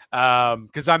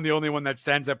 Because I'm the only one that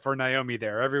stands up for Naomi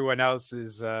there. Everyone else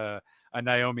is a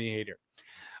Naomi hater.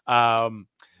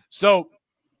 So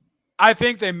I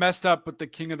think they messed up with the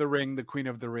King of the Ring, the Queen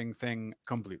of the Ring thing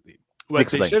completely. What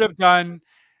Explain. they should have done,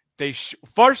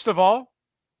 first of all,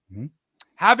 Mhm.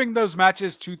 having those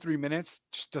matches 2-3 minutes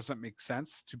just doesn't make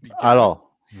sense to begin At with.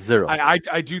 all. Zero. I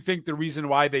do think the reason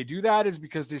why they do that is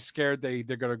because they're scared they're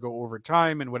going to go over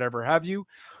time and whatever have you.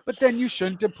 But then you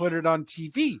shouldn't have put it on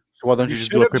TV. So why don't you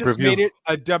just do a should have just pay-per-view? made it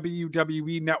a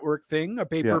WWE Network thing, a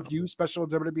pay-per-view, special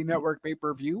WWE Network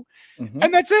pay-per-view, Mhm.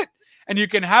 and that's it. And you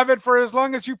can have it for as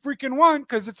long as you freaking want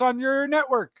because it's on your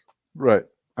network. Right.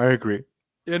 I agree.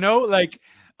 Like,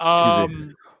 Excuse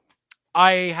me.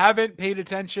 I haven't paid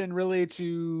attention really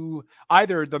to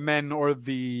either the men or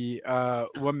the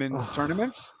women's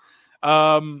tournaments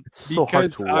It's so hard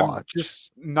because to I'm watch.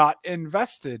 just not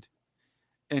invested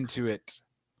into it.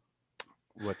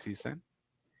 What's he saying?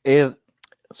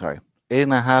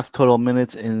 8.5 total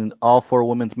minutes in all 4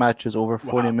 women's matches, over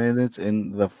 40 Wow. minutes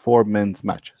in the 4 men's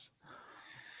matches.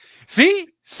 See,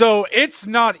 so it's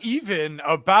not even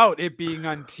about it being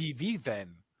on TV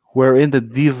then. We're in the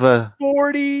Diva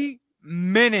 40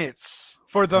 minutes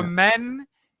for the Yeah. men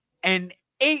and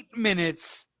 8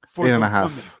 minutes for 8 the and a women.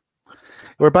 half.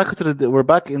 We're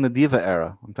back in the Diva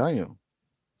era. I'm telling you.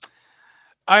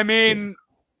 I mean,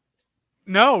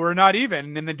 no, we're not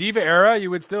even. In the Diva era,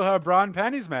 you would still have bra and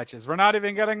panties matches. We're not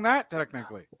even getting that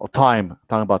technically. Well, talking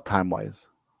about time wise.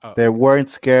 Oh. They weren't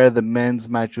scared the men's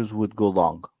matches would go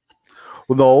long.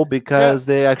 Well, no, because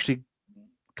they actually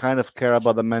kind of care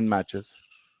about the men matches.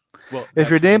 Well, If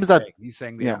your that's what name's not- he's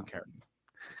saying they yeah. don't care.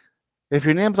 If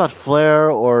your name's not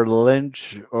Flair or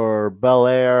Lynch or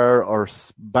Belair or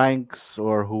Banks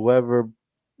or whoever,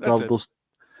 That's it. those,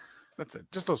 That's it.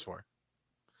 Just those four.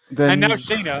 then And now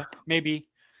Shayna, maybe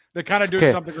they're kind of doing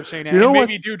Okay. something with Shayna. You know and what?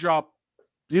 maybe Doudrop.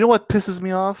 you know what pisses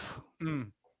me off? What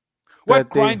That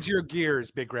they- grinds your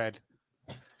gears, Big Red?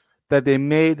 That they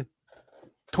made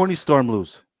Tony Storm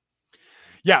lose.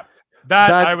 Yeah, that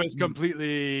That- I was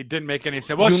completely didn't make any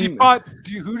sense. Well, You- she fought.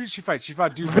 Who did she fight? She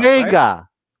fought Doudrop, Vega. right?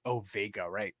 Oh, Vega,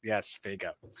 right? Yes,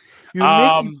 Vega. You're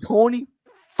Um, making Tony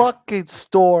fucking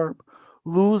Storm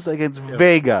lose against Yeah.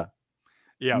 Vega.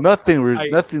 Yeah, Nothing. I-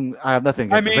 Nothing. I have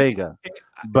nothing I against mean, Vega. me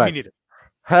But neither.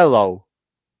 hello.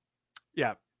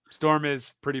 Yeah, Storm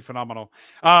is pretty phenomenal.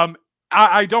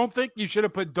 I don't think you should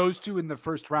have put those two in the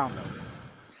first round though.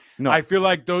 No. I feel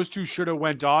like those two should have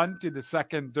went on to the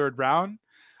second, third round.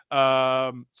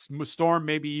 Storm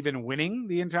maybe even winning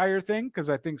the entire thing because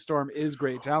I think Storm is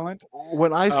great talent.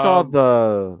 When I saw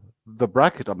the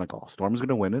bracket, I'm like, oh, Storm's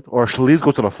gonna win it, or she'll at least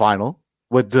go to the final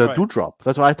with the Right. Doudrop.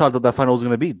 That's what I thought that the final was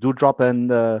gonna be. Doudrop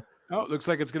and Oh, it looks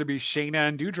like it's going to be Shayna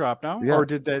and Doudrop now. Yeah. Or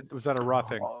was that a Raw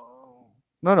thing?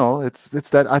 no, it's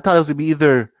that I thought it was gonna be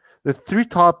either the three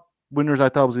top winners. I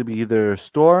thought it was gonna be either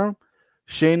Storm,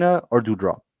 Shayna, or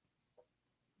Doudrop.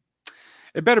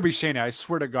 It better be Shayna. I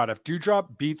swear to God, if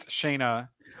Doudrop beats Shayna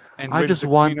and I wins just the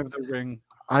want- Queen of the Ring,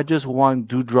 I just want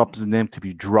Doudrop's name to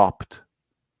be dropped.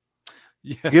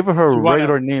 yeah. Give her a You wanna-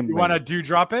 regular name. You want to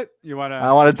Doudrop it? You want to?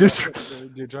 I want to do.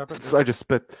 Doudrop it. So I just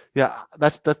spit. Yeah,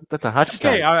 that's a hashtag.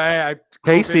 Okay, I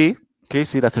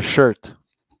Casey, that's a shirt.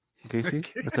 Casey,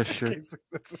 that's a shirt.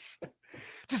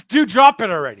 Just Doudrop it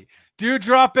already.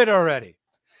 Doudrop it already.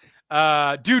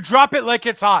 Doudrop it like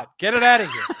it's hot. Get it out of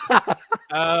here.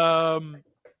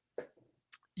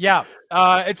 Yeah,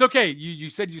 it's okay. You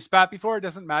said you spat before. It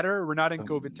doesn't matter. We're not in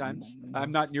COVID times.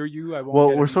 I'm not near you. I won't. Well,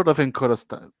 get we're any- sort of in Kodos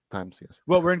times, yes.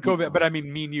 Well, we're in COVID, but I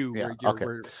mean, me and you. Yeah, okay.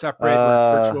 We're separate.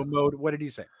 We're in virtual mode. What did he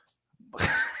say?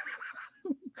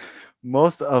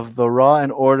 Most of the Raw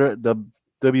and Order, the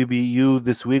WBU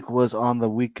this week was on the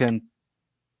weekend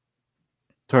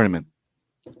tournament.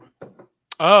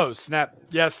 Oh snap!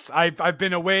 Yes, I've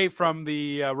been away from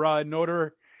the Raw and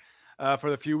Order for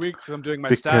the few weeks. I'm doing my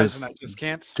stage, Because and I just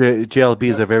can't. JLB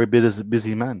is a very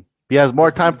busy man. He has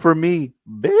more time for me,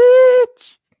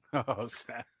 bitch. Oh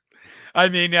snap! I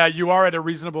mean, you are at a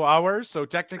reasonable hour, so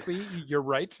technically you're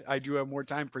right. I do have more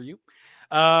time for you.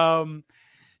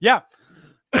 Yeah.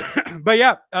 But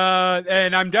yeah,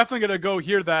 and I'm definitely gonna go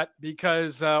hear that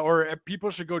because, or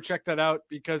people should go check that out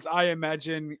because I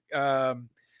imagine.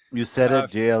 You said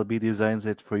it. JLB designs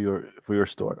it for your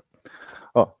store.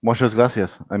 Oh, muchas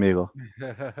gracias, amigo.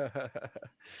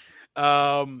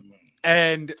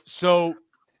 And so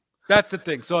that's the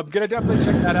thing. So I'm gonna definitely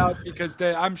check that out because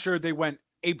I'm sure they went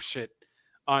apeshit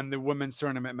on the women's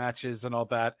tournament matches and all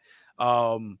that.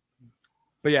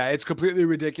 But yeah, it's completely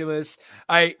ridiculous.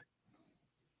 I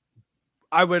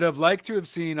would have liked to have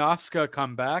seen Asuka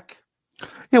come back.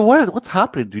 Yeah, what's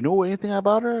happening? Do you know anything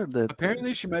about her?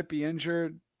 Apparently, she might be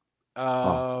injured,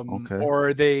 okay.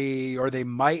 or they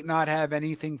might not have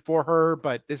anything for her.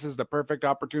 But this is the perfect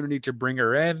opportunity to bring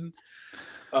her in.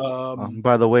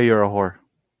 By the way, you're a whore.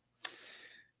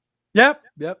 Yep.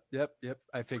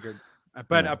 I figured,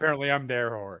 but Yeah. apparently I'm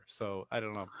their whore, so I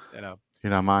don't know.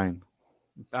 You're not mine.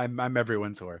 I'm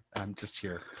everyone's whore. I'm just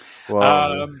here.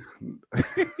 Well,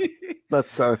 that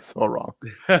sounds so wrong.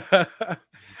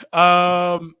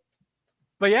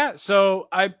 But yeah, so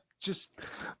I just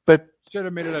But should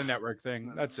have made it a network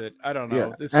thing. That's it. I don't know.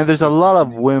 yeah, This and is there's a so lot of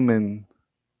funny. women.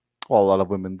 Well, a lot of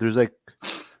women. There's like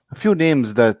a few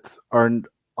names that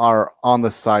are on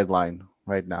the sideline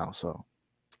right now. So,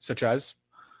 such as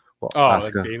well, like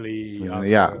Asuka, Bailey,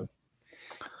 yeah.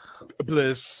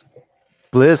 Bliss.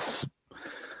 Bliss,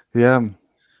 yeah.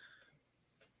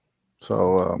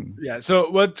 So, Yeah. So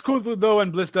what's cool though,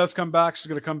 when Bliss does come back, she's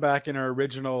gonna come back in her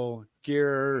original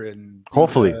gear and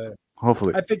Hopefully.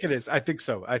 Hopefully. I think it is. I think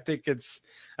so. I think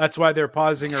that's why they're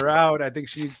pausing her out. I think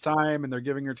she needs time, and they're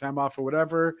giving her time off or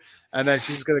whatever, and then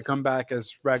she's going to come back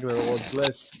as regular old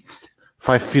Bliss.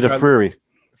 5 feet of fury.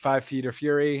 5 feet of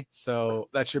fury. So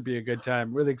that should be a good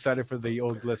time. Really excited for the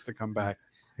old Bliss to come back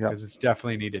because it's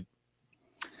definitely needed.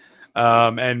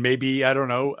 And maybe, I don't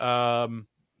know,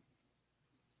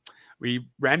 we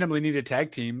randomly need a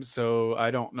tag team. So I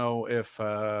don't know if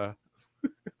for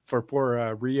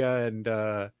poor Rhea and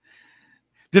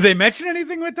did they mention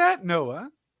anything with that? No, huh?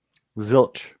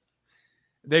 Zilch.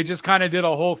 They just kind of did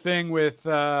a whole thing with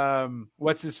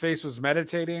what's his face was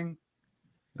meditating.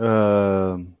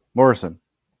 Morrison.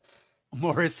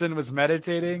 Morrison was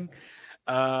meditating.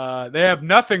 They have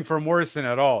nothing for Morrison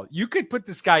at all. You could put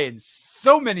this guy in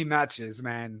so many matches,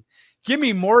 man. Give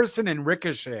me Morrison and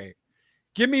Ricochet.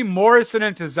 Give me Morrison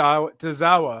and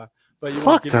Tozawa. But you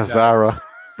fuck Tozawa,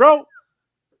 bro.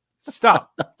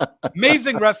 Stop.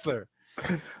 Amazing wrestler.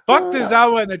 Fuck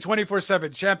Tozawa in the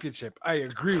 24/7 championship. I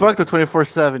agree. Fuck the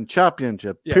 24/7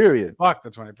 championship. Yes, period. Fuck the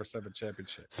 24/7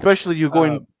 championship. Especially you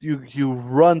going you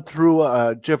run through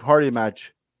a Jeff Hardy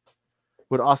match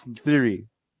with Austin Theory.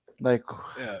 Like,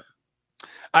 yeah.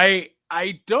 I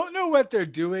don't know what they're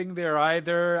doing there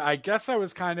either. I guess I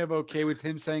was kind of okay with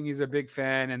him saying he's a big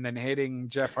fan and then hating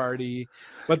Jeff Hardy,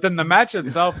 but then the match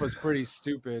itself was pretty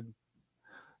stupid.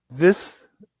 This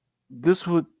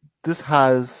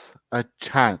has a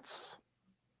chance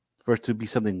for it to be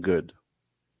something good,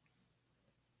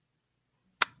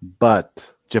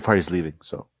 but Jeff Hardy's leaving,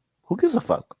 so who gives a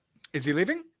fuck? Is he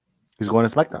leaving? He's going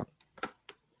to SmackDown.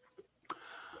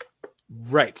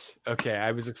 Right. Okay.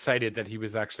 I was excited that he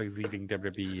was actually leaving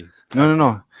WWE.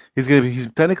 No.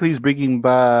 He's bringing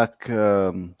back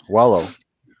Wallow.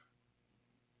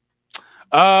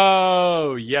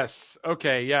 Oh yes.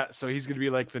 Okay. Yeah. So he's gonna be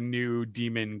like the new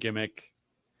demon gimmick.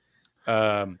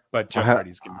 But Jeff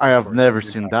Hardy's gimmick. I have never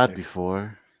seen that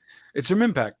before. It's from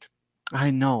Impact.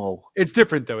 I know. It's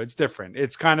different though. It's different.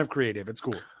 It's kind of creative. It's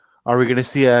cool. Are we gonna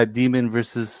see a Demon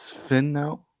versus Finn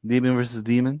now? Demon versus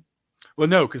Demon? Well,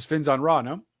 no, because Finn's on Raw,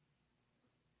 no?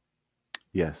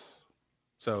 Yes.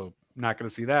 So not going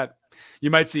to see that. You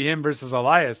might see him versus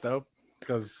Elias, though,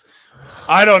 because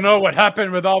I don't know what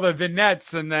happened with all the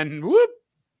vignettes, and then whoop,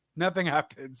 nothing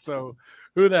happened. So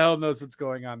who the hell knows what's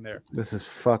going on there? This is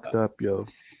fucked up, yo.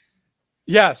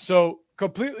 Yeah, so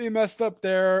completely messed up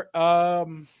there.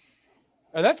 And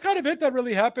that's kind of it that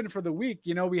really happened for the week.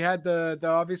 You know, we had the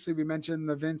obviously we mentioned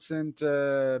the Vince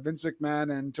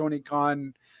McMahon and Tony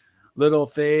Khan little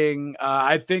thing.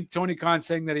 I think Tony Khan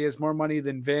saying that he has more money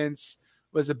than Vince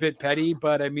was a bit petty,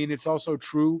 but I mean, it's also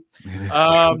true.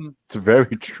 True. It's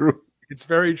very true. It's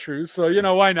very true. So, you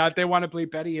know, why not? They want to play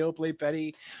petty. He'll play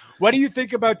petty. What do you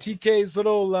think about TK's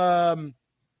little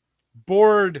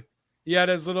board? He had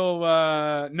his little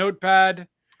notepad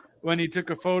when he took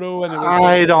a photo. And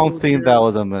I don't think that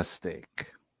was a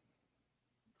mistake.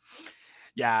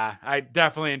 Yeah, I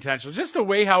definitely intentional. Just the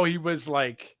way how he was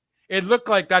like, it looked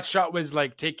like that shot was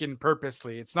like taken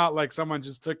purposely. It's not like someone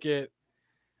just took it.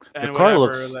 And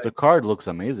the card looks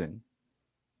amazing.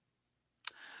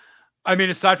 I mean,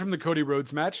 aside from the Cody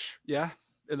Rhodes match, yeah,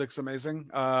 it looks amazing.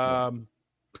 Yeah.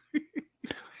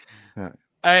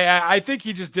 I think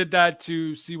he just did that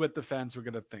to see what the fans were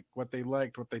going to think, what they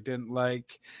liked, what they didn't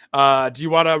like. Do you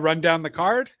want to run down the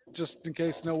card just in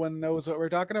case no one knows what we're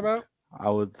talking about? I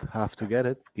would have to get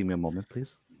it. Give me a moment,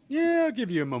 please. Yeah, I'll give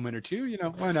you a moment or two. You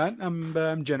know, why not?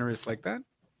 I'm generous like that.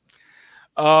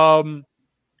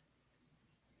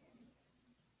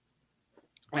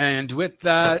 And with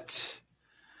that,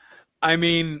 I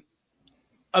mean,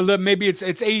 maybe it's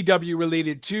AEW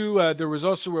related too. There was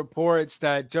also reports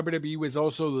that WWE was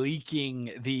also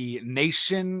leaking the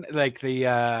national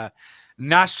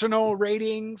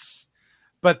ratings,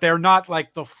 but they're not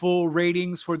like the full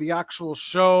ratings for the actual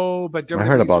show. But WWE I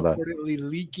heard about reportedly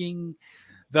leaking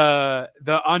the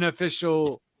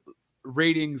unofficial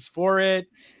ratings for it,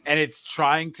 and it's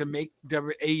trying to make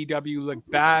AEW look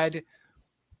bad.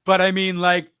 But I mean,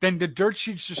 like, then the dirt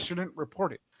sheets just shouldn't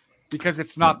report it because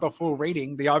it's not the full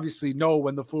rating. They obviously know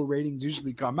when the full ratings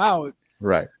usually come out,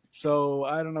 right? So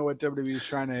I don't know what WWE is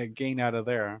trying to gain out of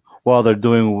there. Well,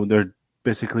 they're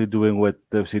basically doing what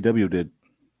WCW did.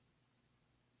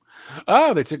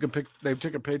 Oh, they took a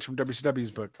page from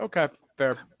WCW's book. Okay,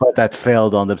 fair. But that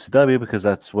failed on WCW because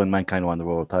that's when Mankind won the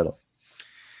world title.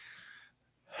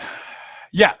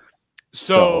 Yeah.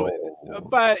 So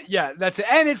but yeah, that's it.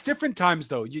 And it's different times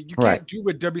though. You can't do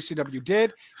what WCW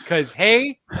did because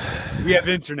hey, we have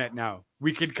internet now.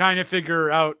 We can kind of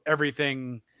figure out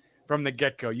everything from the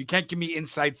get-go. You can't give me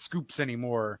inside scoops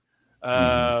anymore.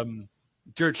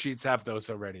 dirt sheets have those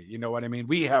already. You know what I mean?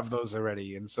 We have those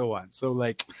already, and so on. So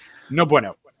like, no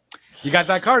bueno. You got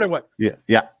that card or what?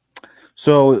 Yeah.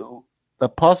 So the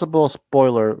possible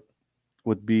spoiler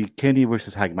would be Kenny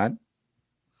versus Hangman.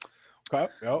 Okay.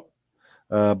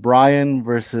 Yep. Brian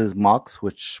versus Mox,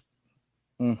 which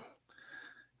inner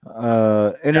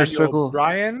Daniel circle.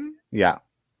 Bryan Yeah.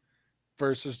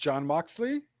 versus John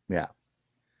Moxley. Yeah.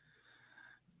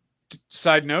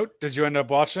 Side note: did you end up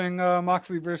watching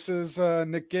Moxley versus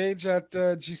Nick Gage at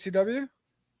GCW?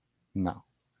 No.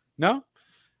 No.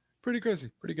 Pretty crazy.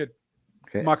 Pretty good.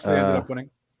 Okay. Moxley ended up winning.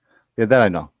 Yeah, that I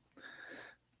know.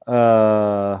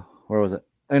 Where was it?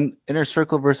 Inner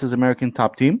Circle versus American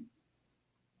Top Team.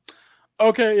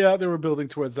 Okay, yeah, they were building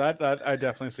towards that. That I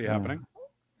definitely see happening.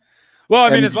 Well, I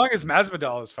mean, as long as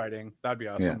Masvidal is fighting, that'd be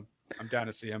awesome. Yeah. I'm down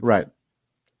to see him. Right.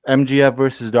 MGF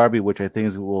versus Darby, which I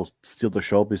think will steal the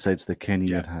show besides the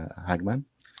Kenny and Hangman.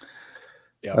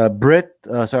 Yeah.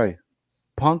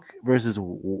 Punk versus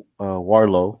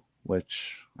Warlow,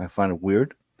 which I find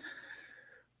weird.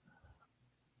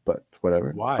 But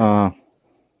whatever. Why?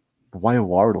 Why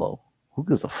Warlow? Who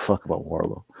gives a fuck about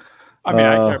Warlow? I mean,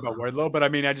 I care about Wardlow, but I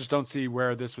mean, I just don't see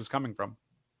where this was coming from.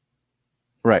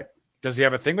 Right. Does he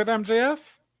have a thing with MJF?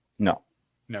 No.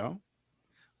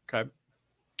 Okay.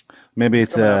 Maybe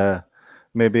it's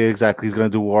maybe exactly he's gonna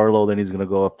do Warlow, then he's gonna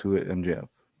go up to MJF.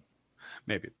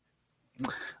 Maybe.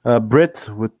 Britt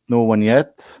with no one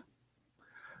yet.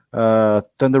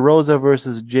 Thunder Rosa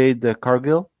versus Jade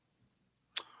Cargill.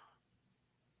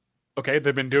 Okay,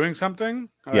 they've been doing something.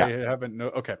 Yeah. I haven't. No.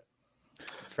 Okay,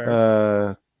 that's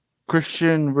fair.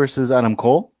 Christian versus Adam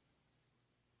Cole.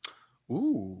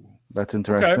 Ooh, that's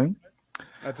interesting. Okay.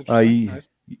 That's interesting. Nice.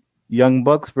 Young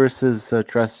Bucks versus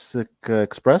Jurassic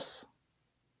Express.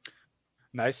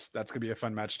 Nice. That's gonna be a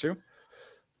fun match too.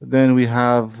 Then we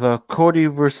have Cody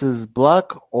versus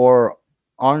Black or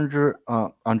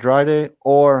Andrade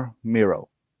or Miro.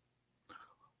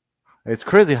 It's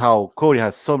crazy how Cody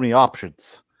has so many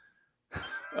options.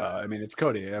 I mean, it's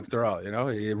Cody after all. You know,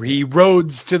 he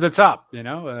roads to the top. You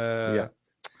know.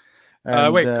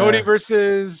 And, wait, Cody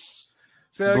versus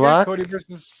Black. Cody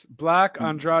versus Black,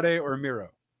 Andrade, or Miro.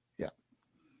 Yeah.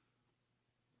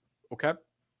 Okay.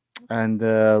 And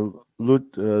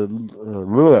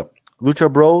Lucha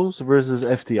Bros versus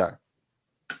FTR,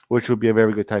 which would be a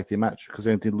very good tag team match because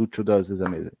anything Lucha does is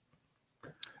amazing.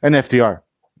 And FTR,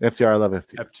 I love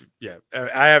FTR. Yeah,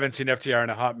 I haven't seen FTR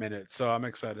in a hot minute, so I'm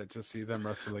excited to see them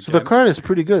wrestle again. So the card is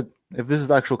pretty good. If this is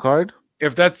the actual card,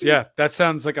 if that's that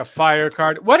sounds like a fire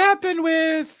card. What happened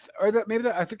with, or that maybe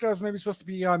I think that was maybe supposed to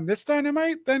be on this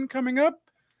Dynamite then coming up.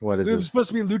 What is it? It was supposed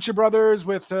to be Lucha Brothers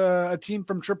with a team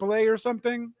from AAA or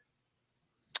something.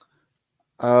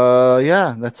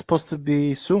 Yeah, that's supposed to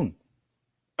be soon.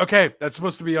 Okay, that's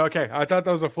supposed to be okay. I thought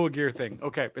that was a Full Gear thing.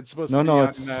 Okay, it's supposed to be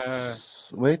on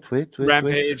wait,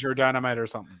 Rampage or Dynamite or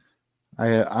something.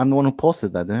 I'm the one who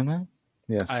posted that, didn't I?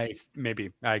 Yes. I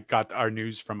got our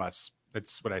news from us.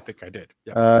 That's what I think I did.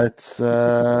 Yeah. It's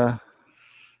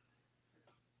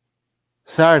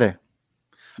Saturday.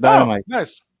 Dynamite. Oh,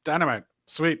 nice. Dynamite.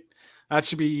 Sweet. That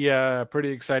should be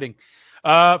pretty exciting.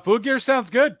 Full Gear sounds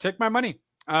good. Take my money.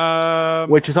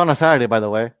 Which is on a Saturday, by the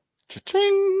way.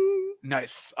 Cha-ching!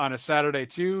 Nice. On a Saturday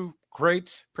too.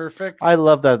 Great. Perfect. I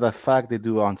love that the fact they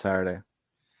do on Saturday.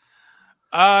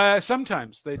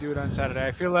 Sometimes they do it on Saturday.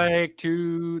 I feel like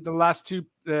the last two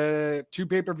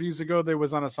pay-per-views ago, there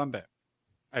was on a Sunday.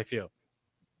 I feel.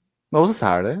 No, it was a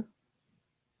Saturday.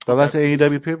 The last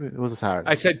AEW pay-per-view, it was a Saturday.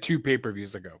 I said 2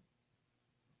 pay-per-views ago.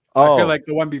 Oh. I feel like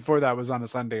the one before that was on a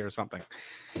Sunday or something.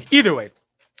 Either way,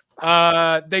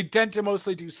 they tend to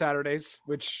mostly do Saturdays,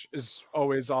 which is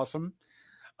always awesome.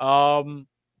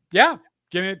 Yeah,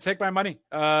 take my money.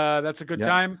 That's a good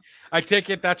time. I take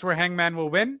it that's where Hangman will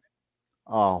win.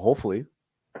 Hopefully.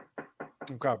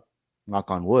 Okay. Knock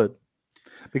on wood.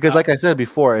 Because like I said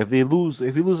before, if he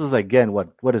loses again,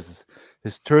 what is this?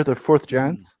 His third or fourth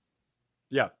chance?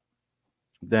 Yeah.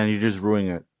 Then you're just ruining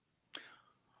it.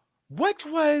 But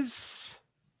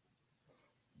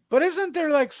isn't there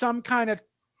like some kind of,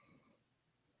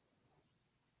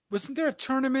 wasn't there a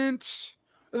tournament?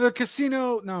 The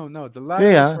casino? No, the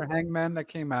last for Hangman that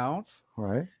came out.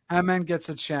 Right. Hangman gets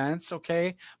a chance,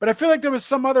 okay. But I feel like there was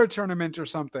some other tournament or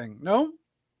something, no?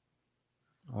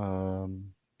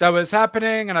 That was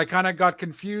happening, and I kind of got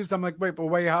confused. I'm like, wait, but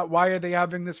why are they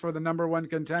having this for the number one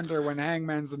contender when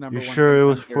Hangman's the number one? You sure it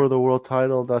was for the world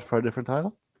title, not for a different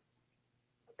title?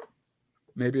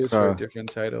 Maybe it's for a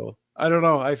different title. I don't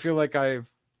know. I feel like I've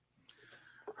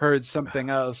heard something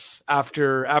else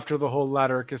after the whole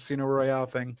ladder Casino Royale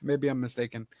thing. Maybe I'm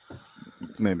mistaken.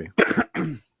 Maybe.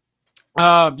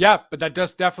 Yeah, but that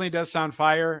definitely does sound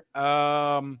fire.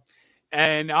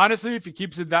 And honestly, if he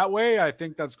keeps it that way, I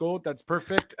think that's gold. That's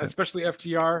perfect, especially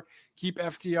FTR. Keep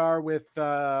FTR with it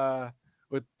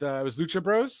was Lucha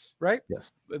Bros, right?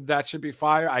 Yes. That should be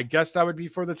fire. I guess that would be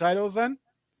for the titles then,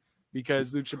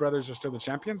 because Lucha Brothers are still the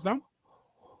champions, no?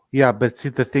 Yeah, but see,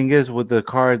 the thing is, with the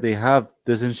card they have,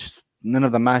 none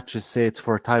of the matches say it's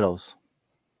for titles.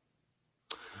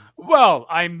 Well,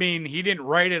 I mean, he didn't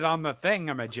write it on the thing.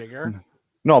 I'm a jigger.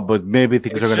 No, but maybe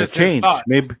things are going to change.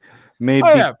 Maybe,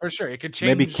 oh yeah, for sure, it could change.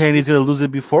 Maybe Kenny's going to lose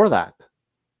it before that.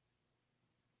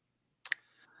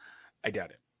 I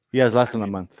doubt it. He has less than a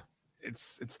month.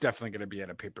 It's definitely going to be at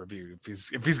a pay-per-view.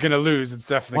 If he's going to lose, it's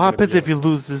definitely. What happens if he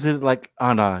loses it like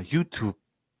on a YouTube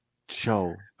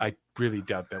show? I really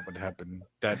doubt that would happen.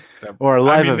 That or a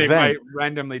live event. They might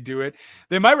randomly do it.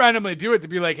 They might randomly do it to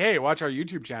be like, "Hey, watch our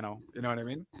YouTube channel." You know what I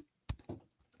mean?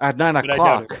 At 9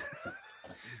 o'clock.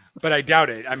 But I doubt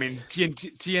it. I mean,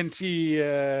 TNT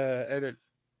edit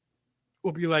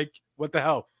will be like, "What the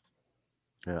hell?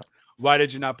 Yeah. Why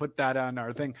did you not put that on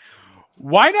our thing?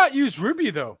 Why not use Ruby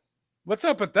though? What's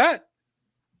up with that?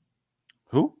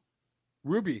 Who?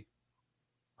 Ruby.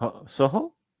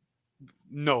 Soho?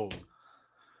 No.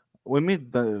 We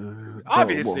mean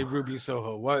obviously Ruby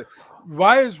Soho. What?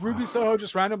 Why is Ruby Soho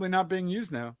just randomly not being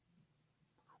used now?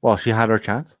 Well, she had her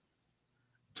chance.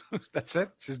 That's it.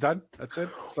 She's done. That's it.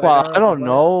 Well, I don't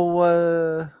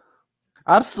know.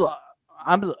 I'm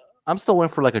still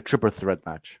waiting for like a triple threat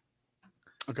match.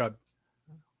 Okay.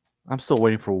 I'm still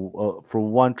waiting for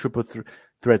one triple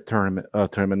threat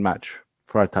tournament match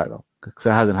for our title because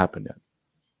it hasn't happened yet.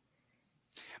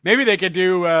 Maybe they could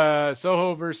do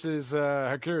Soho versus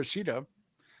Hikaru Shida.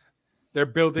 They're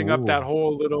building up that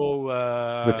whole little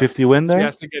the 50 win there. She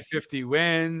has to get 50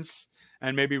 wins,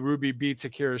 and maybe Ruby beats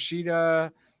Hikaru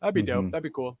Shida. That'd be dope. That'd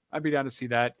be cool. I'd be down to see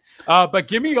that. But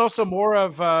give me also more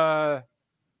of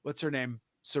what's her name?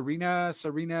 Serena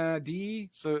D.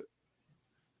 So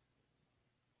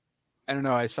I don't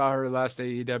know. I saw her last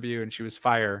AEW and she was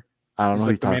fire. I don't know.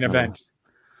 Like the main event.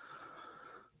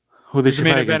 Who did she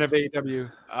main fight event against? of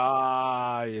AEW?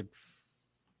 Are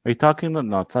you talking?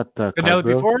 No, it's not.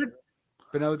 Penelope Ford.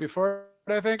 Penelope Ford,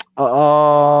 I think.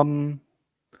 No.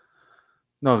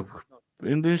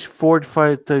 English Ford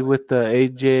fight with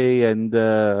AJ and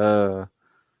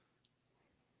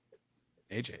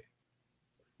AJ.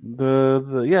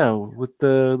 With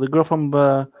the girl from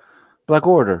Dark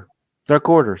Order. Black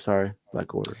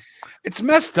Order. It's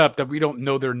messed up that we don't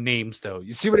know their names, though.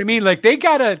 You see what I mean? Like they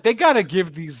gotta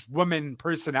give these women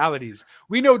personalities.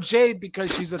 We know Jade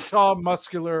because she's a tall,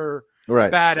 muscular,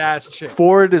 badass chick.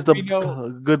 Ford is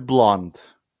the good blonde.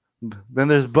 Then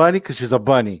there's Bunny because she's a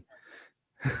bunny.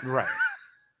 Right.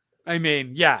 I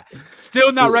mean, yeah.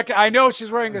 Still not I know she's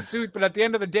wearing a suit, but at the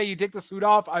end of the day, you take the suit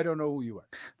off. I don't know who you are.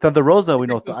 Thunder Rosa,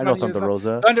 I know Thunder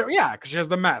Rosa. Yeah, because she has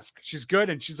the mask. She's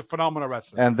good and she's a phenomenal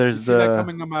wrestler. And there's that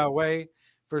coming on my way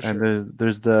for sure. And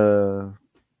there's the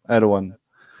other one.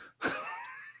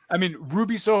 I mean,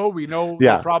 Ruby Soho, we know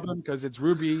no problem because it's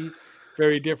Ruby,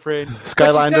 very different.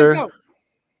 Skylander.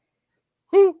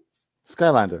 Who?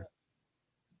 Skylander.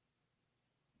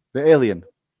 The alien.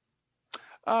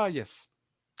 Yes.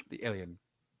 The alien.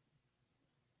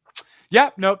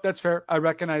 Yeah, nope, that's fair. I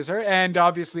recognize her. And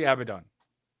obviously Abaddon.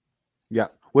 Yeah,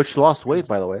 which lost weight,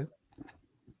 by the way.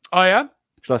 Oh, yeah?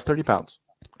 She lost 30 pounds.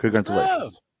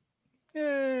 Congratulations. Oh.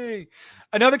 Yay.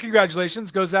 Another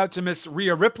congratulations goes out to Miss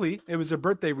Rhea Ripley. It was her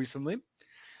birthday recently.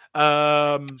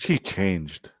 She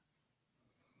changed.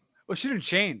 Well, she didn't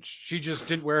change. She just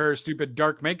didn't wear her stupid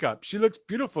dark makeup. She looks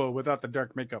beautiful without the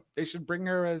dark makeup. They should bring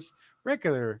her as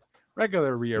regular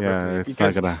Rhea Ripley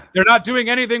because they're not doing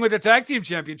anything with the tag team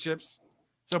championships.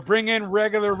 So bring in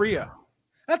regular Rhea.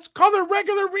 Let's call her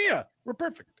regular Rhea. We're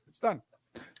perfect. It's done.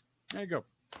 There you go.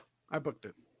 I booked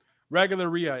it. Regular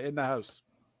Rhea in the house.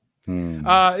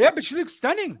 But she looks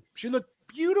stunning. She looked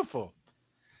beautiful.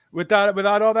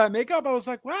 Without all that makeup, I was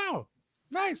like, wow,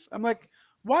 nice. I'm like,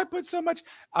 why put so much?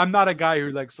 I'm not a guy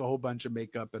who likes a whole bunch of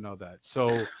makeup and all that.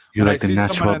 So you like the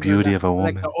natural beauty of a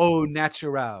woman. Like the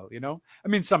natural, you know? I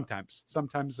mean, sometimes,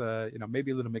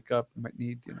 maybe a little makeup you might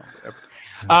need, whatever.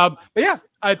 But yeah,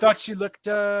 I thought she looked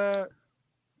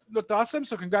awesome.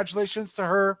 So congratulations to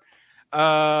her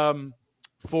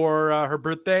for her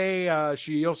birthday.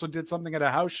 She also did something at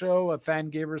a house show. A fan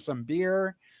gave her some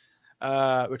beer,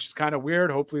 which is kind of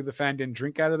weird. Hopefully the fan didn't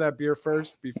drink out of that beer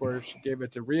first before she gave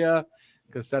it to Rhea,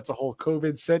 because that's a whole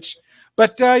COVID sitch.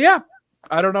 But I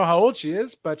don't know how old she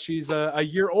is, but she's a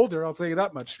year older. I'll tell you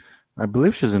that much. I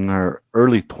believe she's in her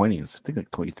early 20s. I think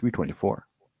like 23, 24.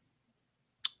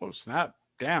 Oh, snap.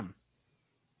 Damn.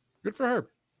 Good for her.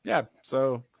 yeah.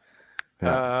 So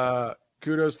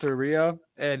kudos to Rhea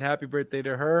and happy birthday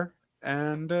to her.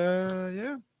 And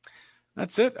yeah,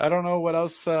 that's it. I don't know what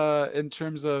else in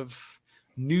terms of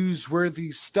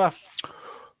newsworthy stuff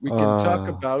we can talk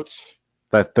about.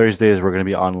 That Thursdays we're going to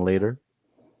be on later.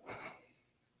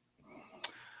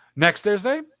 Next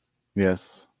Thursday?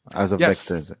 Yes, as of next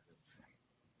Thursday.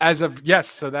 As of yes,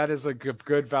 so that is a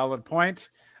good valid point.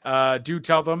 Do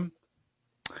tell them.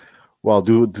 Well,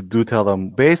 do tell them.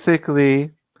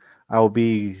 Basically, I will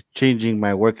be changing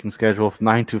my working schedule from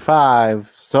 9 to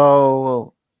 5.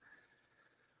 So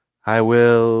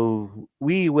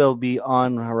we will be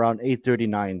on around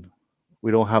 8:39.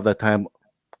 We don't have that time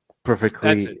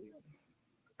perfectly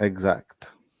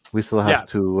exact. We still have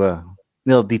to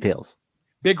nail details.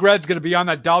 Big Red's going to be on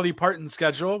that Dolly Parton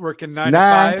schedule, working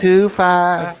 9 to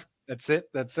 5. That's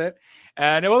it.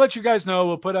 And we'll let you guys know.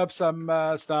 We'll put up some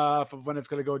stuff of when it's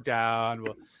going to go down.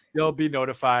 You'll be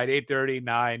notified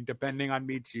 8:39, depending on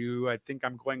me too. I think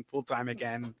I'm going full time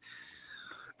again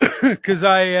because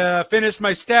I finished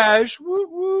my stage. Whoop,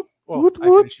 whoop. Well,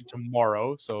 I finish it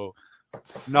tomorrow, so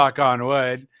knock on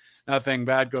wood, nothing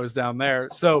bad goes down there.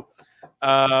 So,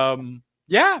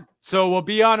 yeah. So we'll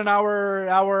be on an hour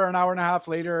and a half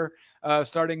later,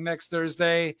 starting next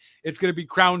Thursday. It's going to be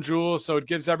Crown Jewel, so it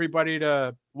gives everybody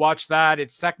to watch that.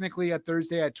 It's technically a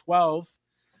Thursday at 12.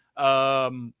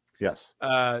 Yes.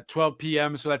 12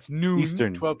 p.m. So that's noon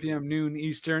Eastern. 12 p.m. noon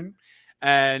Eastern.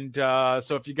 And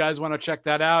so if you guys want to check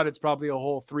that out, it's probably a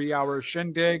whole 3-hour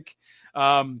shindig.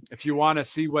 If you want to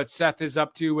see what Seth is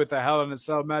up to with a Hell in a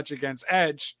Cell match against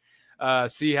Edge,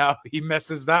 see how he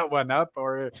messes that one up,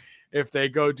 or if they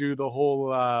go do the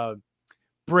whole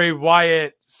Bray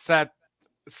Wyatt Seth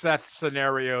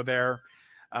scenario there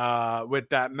with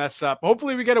that mess up.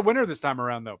 Hopefully we get a winner this time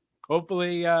around, though.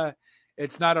 Hopefully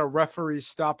it's not a referee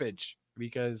stoppage,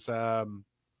 because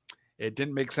it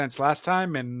didn't make sense last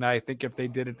time, and I think if they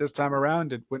did it this time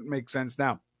around, it wouldn't make sense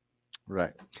now.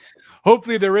 Right.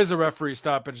 Hopefully there is a referee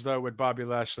stoppage, though, with Bobby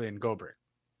Lashley and Goldberg.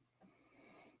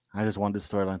 I just want this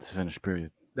storyline to finish,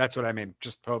 period. That's what I mean.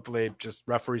 Just hopefully, just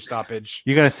referee stoppage.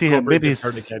 You're going to see him. Maybe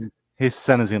his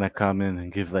son is going to come in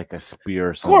and give like a spear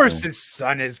or something. Of course his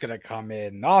son is going to come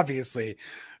in. Obviously.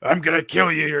 I'm going to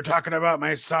kill you. You're talking about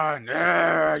my son.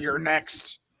 You're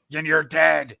next. And you're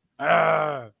dead.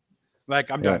 Like,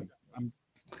 I'm done. I'm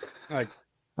like.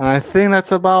 And I think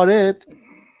that's about it.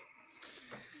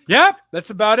 Yeah,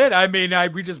 that's about it. I mean,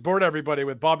 we just bored everybody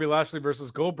with Bobby Lashley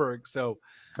versus Goldberg. So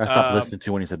I stopped listening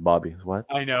to when you said Bobby. What?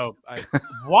 I know.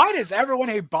 Why does everyone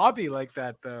hate Bobby like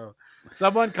that, though?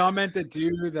 Someone commented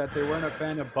too that they weren't a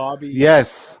fan of Bobby.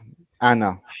 Yes,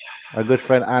 Anna, a good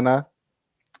friend, Anna.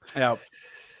 Yeah.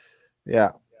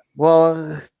 Yeah.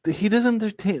 Well, he doesn't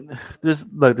entertain. There's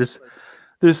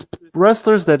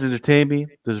wrestlers that entertain me.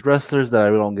 There's wrestlers that I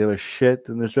don't give a shit,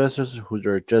 and there's wrestlers who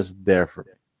are just there for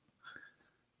me.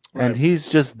 Right. And he's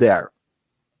just there.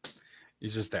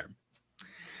 He's just there.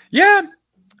 Yeah.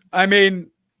 I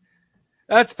mean,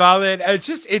 that's valid. It's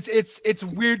just it's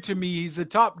weird to me. He's a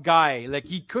top guy. Like,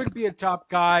 he could be a top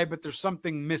guy, but there's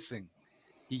something missing.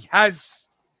 He has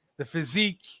the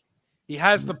physique. He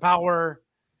has the power.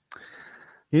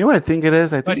 You know what I think it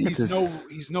is? I think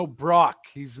he's no Brock.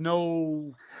 He's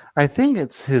no. I think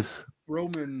it's his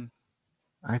Roman.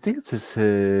 I think it's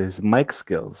his mic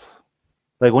skills.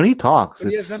 Like, when he talks,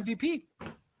 he has MVP.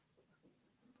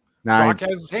 Now, Brock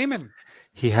has Heyman.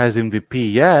 He has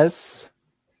MVP, yes.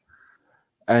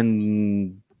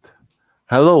 And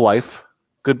hello, wife.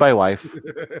 Goodbye, wife.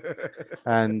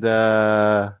 And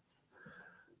but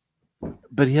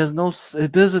he has no. He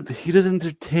doesn't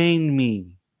entertain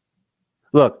me.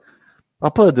 Look, I'll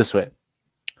put it this way.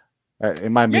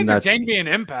 It might be not. Entertain me in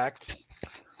Impact.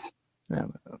 Yeah,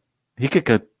 he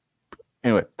could.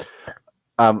 Anyway,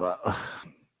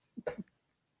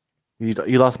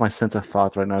 you lost my sense of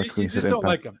thought right now. You just don't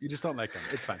like him. You just don't like him.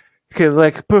 It's fine. Okay,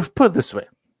 like put it this way.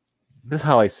 This is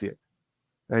how I see it.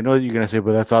 I know you're gonna say,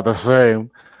 but that's not the same.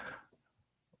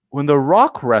 When The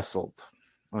Rock wrestled,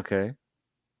 okay.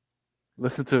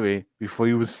 Listen to me before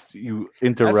you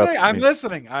interrupt. I'm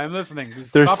listening.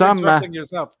 There's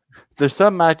There's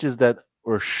some matches that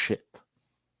were shit.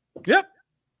 Yep.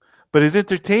 But his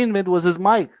entertainment was his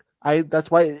mic. That's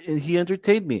why he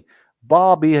entertained me.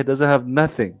 Bobby doesn't have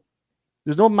nothing.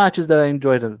 There's no matches that I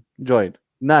enjoyed.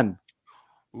 None.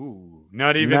 Ooh,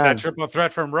 not even that triple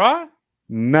threat from Raw?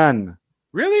 None.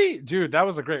 Really? Dude, that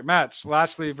was a great match.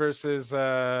 Lashley versus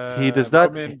he does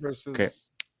not versus... Okay.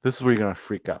 This is where you're gonna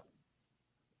freak out.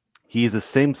 He's the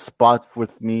same spot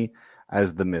with me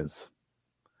as The Miz.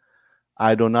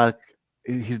 I do not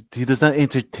he does not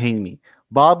entertain me.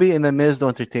 Bobby and the Miz don't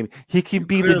entertain me. He could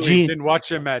be the Clearly genie. didn't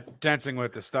watch him at Dancing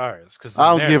with the Stars because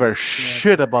I don't give a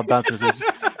shit about Dancing with the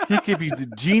Stars. He could be the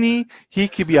genie. He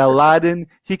could be Aladdin.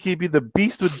 He could be the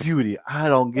Beast with beauty. I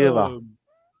don't give a.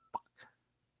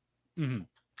 Mm-hmm.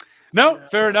 No,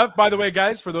 fair enough. By the way,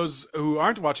 guys, for those who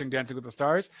aren't watching Dancing with the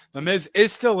Stars, The Miz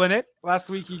is still in it. Last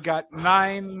week he got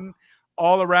 9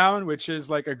 all around, which is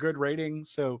like a good rating.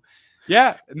 So,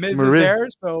 yeah, Miz is there.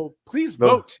 So please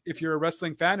vote if you're a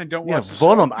wrestling fan and don't watch.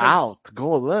 Vote him out.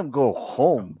 Let him go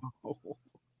home. Oh,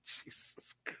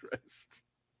 Jesus Christ.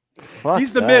 Fuck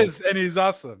he's the that. Miz and he's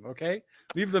awesome. Okay,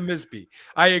 leave the Miz be.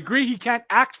 I agree he can't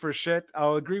act for shit.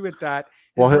 I'll agree with that.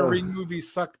 His ring movie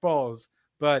sucked balls,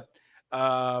 but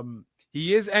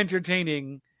he is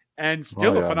entertaining and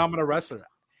still a phenomenal wrestler.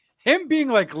 Him being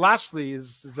like Lashley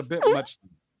is a bit much.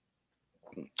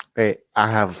 Hey, I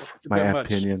have my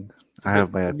opinion. I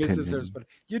have my opinion. But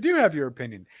you do have your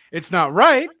opinion. It's not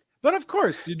right, but of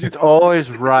course you do. It's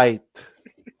always right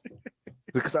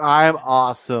because I'm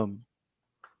awesome.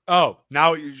 Oh,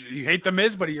 now you hate the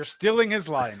Miz, but you're stealing his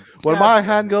lines. When my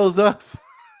hand goes up,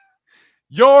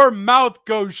 your mouth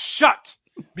goes shut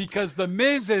because the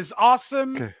Miz is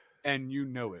awesome, and you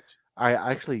know it. I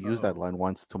actually used that line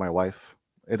once to my wife.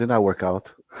 It did not work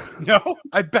out. No,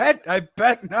 I bet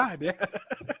not. Yeah.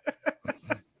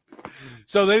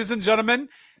 So, ladies and gentlemen,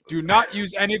 do not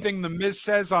use anything the Miz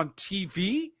says on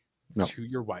TV to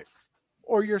your wife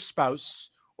or your spouse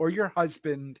or your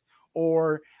husband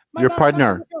or your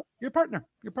partner. Your partner.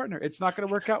 It's not going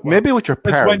to work out well. Maybe with your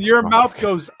parents. When your mouth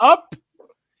goes up,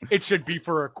 it should be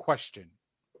for a question.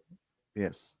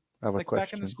 Yes. I have a like question.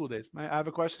 Back in the school days. I have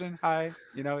a question. Hi.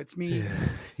 It's me.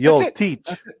 Yo, teach.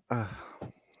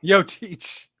 Yo,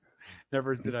 teach.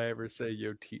 Never did I ever say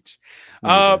yo, teach.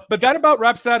 But that about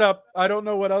wraps that up. I don't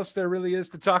know what else there really is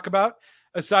to talk about.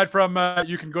 Aside from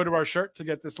you can go to our shirt to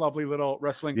get this lovely little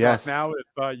wrestling talk now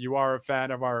if you are a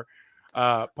fan of our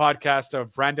podcast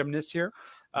of randomness here.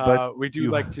 We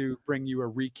do like to bring you a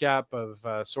recap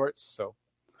of sorts. So,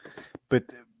 but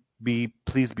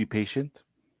please be patient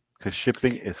because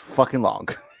shipping is fucking long.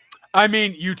 I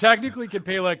mean, you technically could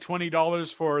pay like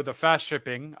 $20 for the fast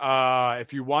shipping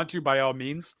if you want to, by all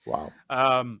means. Wow.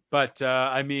 But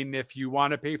I mean, if you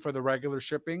want to pay for the regular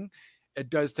shipping, it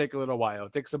does take a little while.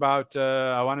 It takes about,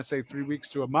 I want to say 3 weeks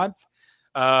to a month.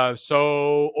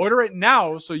 So order it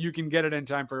now so you can get it in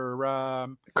time for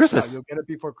Christmas. You'll get it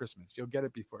before Christmas.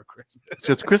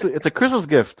 So it's Christmas. It's a Christmas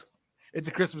gift. It's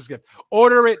a Christmas gift.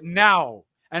 Order it now.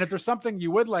 And if there's something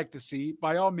you would like to see,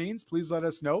 by all means, please let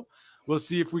us know. We'll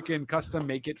see if we can custom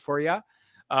make it for you.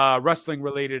 Wrestling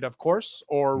related, of course,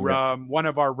 or one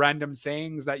of our random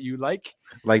sayings that you like.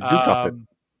 Like do drop it.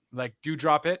 Like do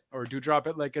drop it or do drop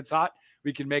it like it's hot.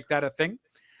 We can make that a thing.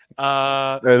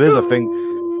 It is a thing.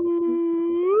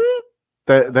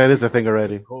 That is a thing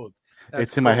already.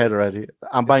 It's in my head already.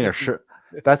 I'm buying a shirt.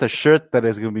 That's a shirt that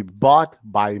is going to be bought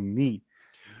by me.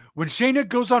 When Shayna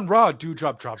goes on Raw,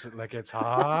 Doudrop drops it like it's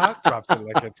hot. Drops it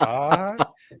like it's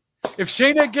hot. If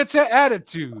Shayna gets an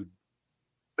attitude,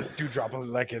 Doudrop it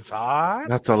like it's hot.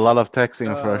 That's a lot of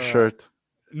texting for a shirt.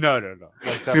 No. Like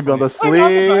it's going to be on the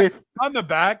sleeve. On the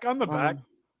back.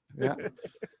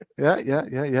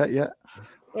 Yeah.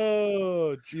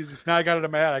 Oh, Jesus. Now I got it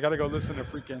in my head. I got to go listen to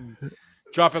freaking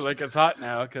Drop It Like It's Hot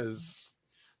now because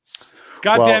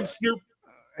goddamn Snoop.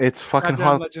 It's fucking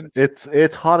hot. Legend.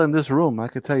 It's hot in this room. I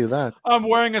can tell you that. I'm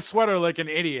wearing a sweater like an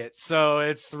idiot, so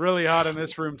it's really hot in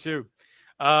this room too.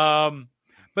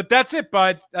 But that's it,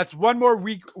 bud. That's one more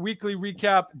weekly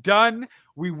recap done.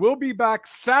 We will be back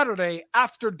Saturday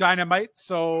after Dynamite,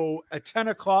 so at 10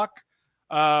 o'clock,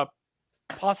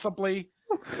 possibly.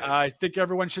 I think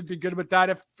everyone should be good with that.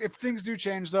 If things do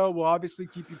change, though, we'll obviously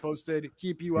keep you posted,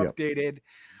 keep you updated.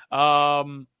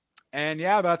 And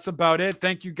yeah, that's about it.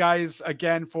 Thank you guys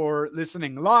again for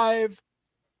listening live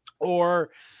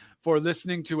or for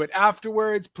listening to it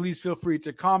afterwards. Please feel free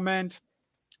to comment,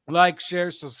 like,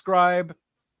 share, subscribe,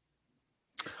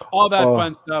 all that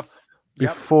fun stuff.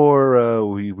 Before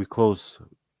we close,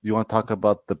 you want to talk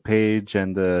about the page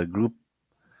and the group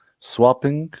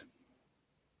swapping?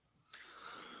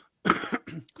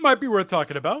 Might be worth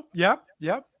talking about. Yep.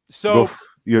 So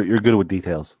you're good with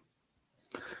details.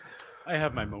 I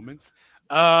have my moments.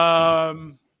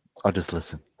 I'll just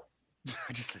listen.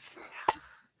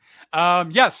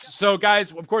 Yes. So,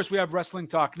 guys, of course, we have Wrestling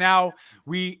Talk now.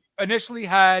 We initially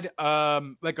had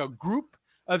like a group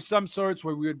of some sorts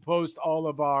where we would post all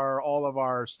of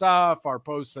our stuff, our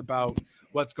posts about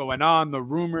what's going on, the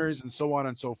rumors, and so on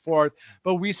and so forth.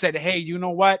 But we said, hey, you know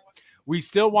what? We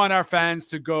still want our fans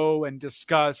to go and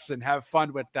discuss and have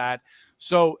fun with that.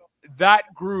 So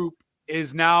that group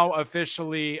is now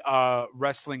officially a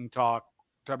Wrestling Talk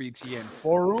WTN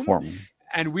forum.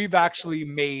 And we've actually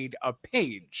made a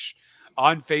page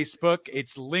on Facebook.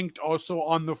 It's linked also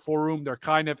on the forum. They're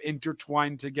kind of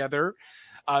intertwined together.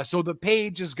 So the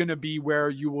page is going to be where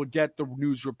you will get the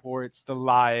news reports, the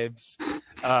lives,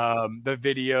 the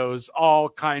videos, all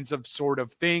kinds of sort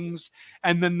of things.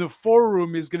 And then the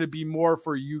forum is going to be more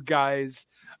for you guys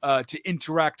to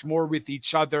interact more with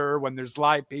each other when there's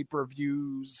live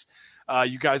pay-per-views.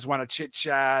 You guys want to chit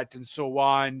chat and so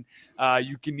on.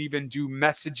 You can even do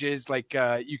messages like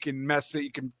you can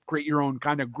create your own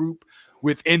kind of group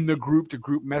within the group to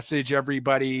group message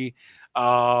everybody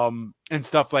and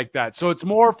stuff like that. So it's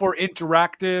more for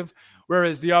interactive,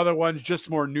 whereas the other one's just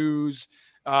more news.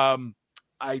 I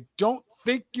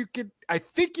think you could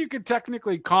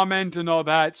technically comment and all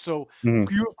that. So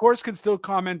you, of course, can still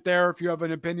comment there if you have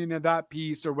an opinion of that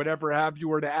piece or whatever have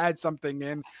you, or to add something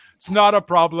in. It's not a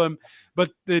problem.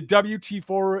 But the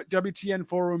WTN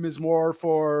forum is more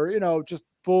for, just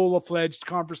full-fledged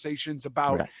conversations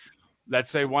about, let's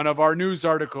say, one of our news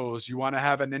articles. You want to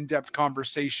have an in-depth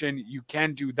conversation, you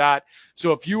can do that.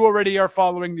 So if you already are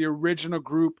following the original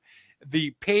group,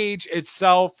 the page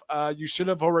itself, you should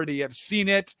have already have seen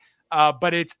it.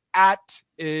 But it's at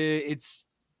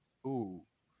WTN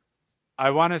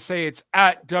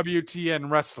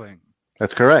Wrestling.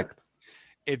 That's correct.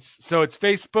 It's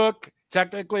Facebook.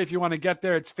 Technically, if you want to get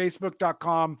there, it's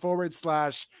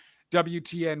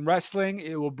facebook.com/WTN Wrestling.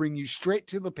 It will bring you straight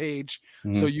to the page.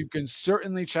 So you can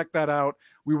certainly check that out.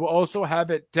 We will also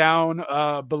have it down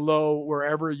below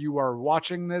wherever you are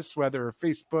watching this, whether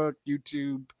Facebook,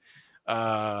 YouTube,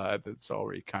 that's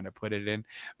already kind of put it in,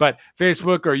 but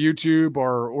Facebook or YouTube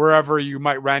or wherever you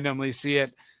might randomly see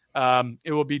it,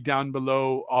 it will be down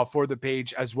below for the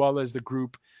page as well as the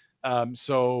group.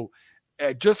 So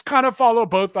just kind of follow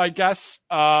both, I guess.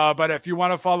 But if you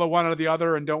want to follow one or the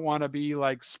other and don't want to be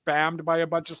like spammed by a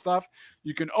bunch of stuff,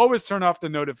 you can always turn off the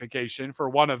notification for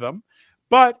one of them.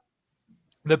 But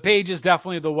the page is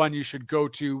definitely the one you should go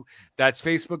to. That's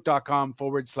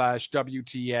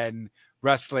facebook.com/WTN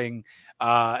Wrestling,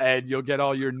 and you'll get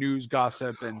all your news,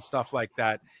 gossip, and stuff like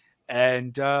that.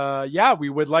 And we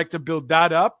would like to build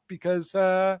that up because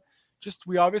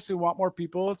we obviously want more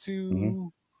people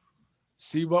to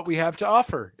see what we have to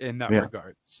offer in that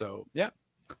regard. So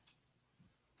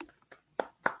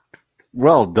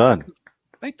well done.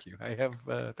 Thank you. I have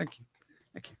thank you.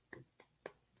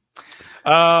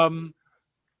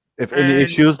 If any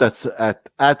issues, that's at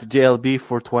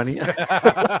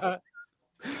JLB420.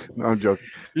 No, I'm joking.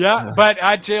 Yeah, but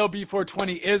at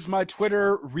JLB420 is my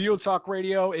Twitter. Real Talk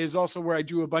Radio is also where I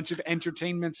do a bunch of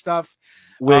entertainment stuff.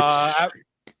 Which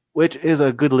is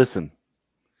a good listen.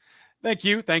 Thank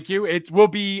you. It will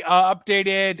be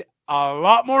updated a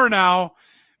lot more now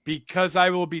because I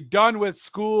will be done with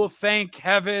school. Thank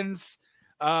heavens.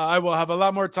 I will have a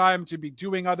lot more time to be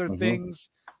doing other things.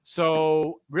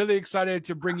 So really excited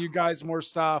to bring you guys more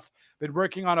stuff. Been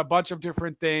working on a bunch of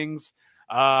different things.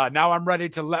 Now I'm ready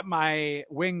to let my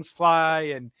wings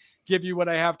fly and give you what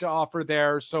I have to offer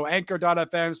there. So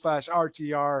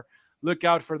anchor.fm/RTR. Look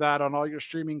out for that on all your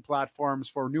streaming platforms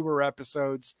for newer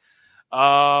episodes.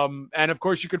 And of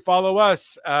course you could follow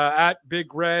us at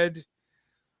Big Red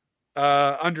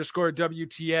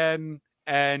 _WTN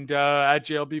and at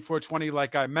JLB420,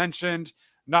 like I mentioned.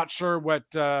 Not sure what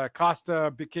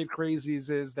Costa Big Kid Crazies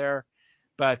is there.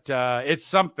 But it's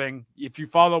something. If you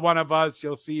follow one of us,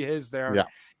 you'll see his there. Yeah.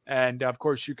 And, of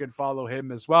course, you can follow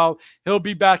him as well. He'll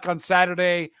be back on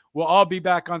Saturday. We'll all be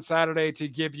back on Saturday to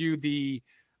give you the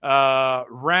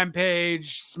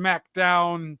Rampage,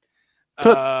 SmackDown,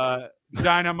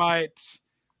 Dynamite,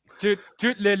 toot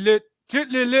lit.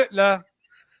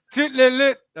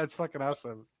 That's fucking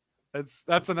awesome.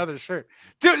 That's another shirt.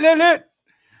 Toot lit.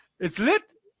 It's lit.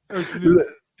 Or it's lit?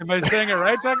 Am I saying it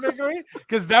right technically?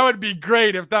 Because that would be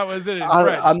great if that was it in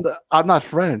French. I'm not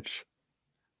French.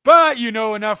 But you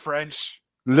know enough French.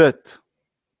 Lit.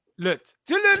 Lit.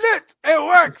 It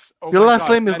works. Oh, your last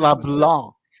name is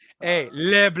LeBlanc. Hey,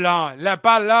 LeBlanc. La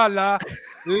palala.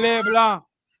 LeBlanc.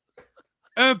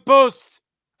 Un poste.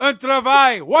 Un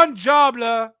travail. One job,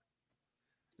 là.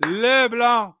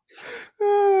 LeBlanc.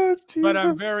 Oh, but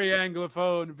I'm very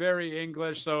Anglophone, very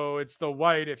English, so it's the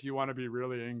white if you want to be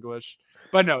really English.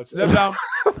 But no, it's LeBlanc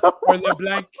or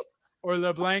LeBlanc or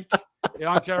LeBlanc. The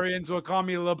Ontarians will call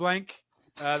me LeBlanc.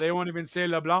 They won't even say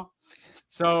LeBlanc.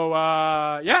 So,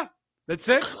 that's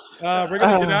it. We're going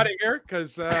to get out of here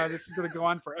because this is going to go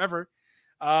on forever.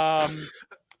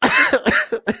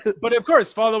 But of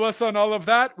course, follow us on all of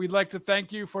that. We'd like to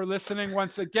thank you for listening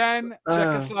once again. Check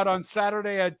us out on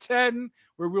Saturday at 10,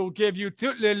 where we'll give you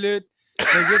Tout le Lut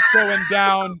because it's going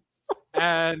down.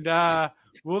 And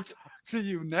we'll talk to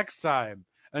you next time.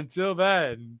 Until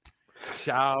then,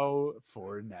 ciao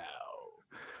for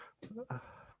now.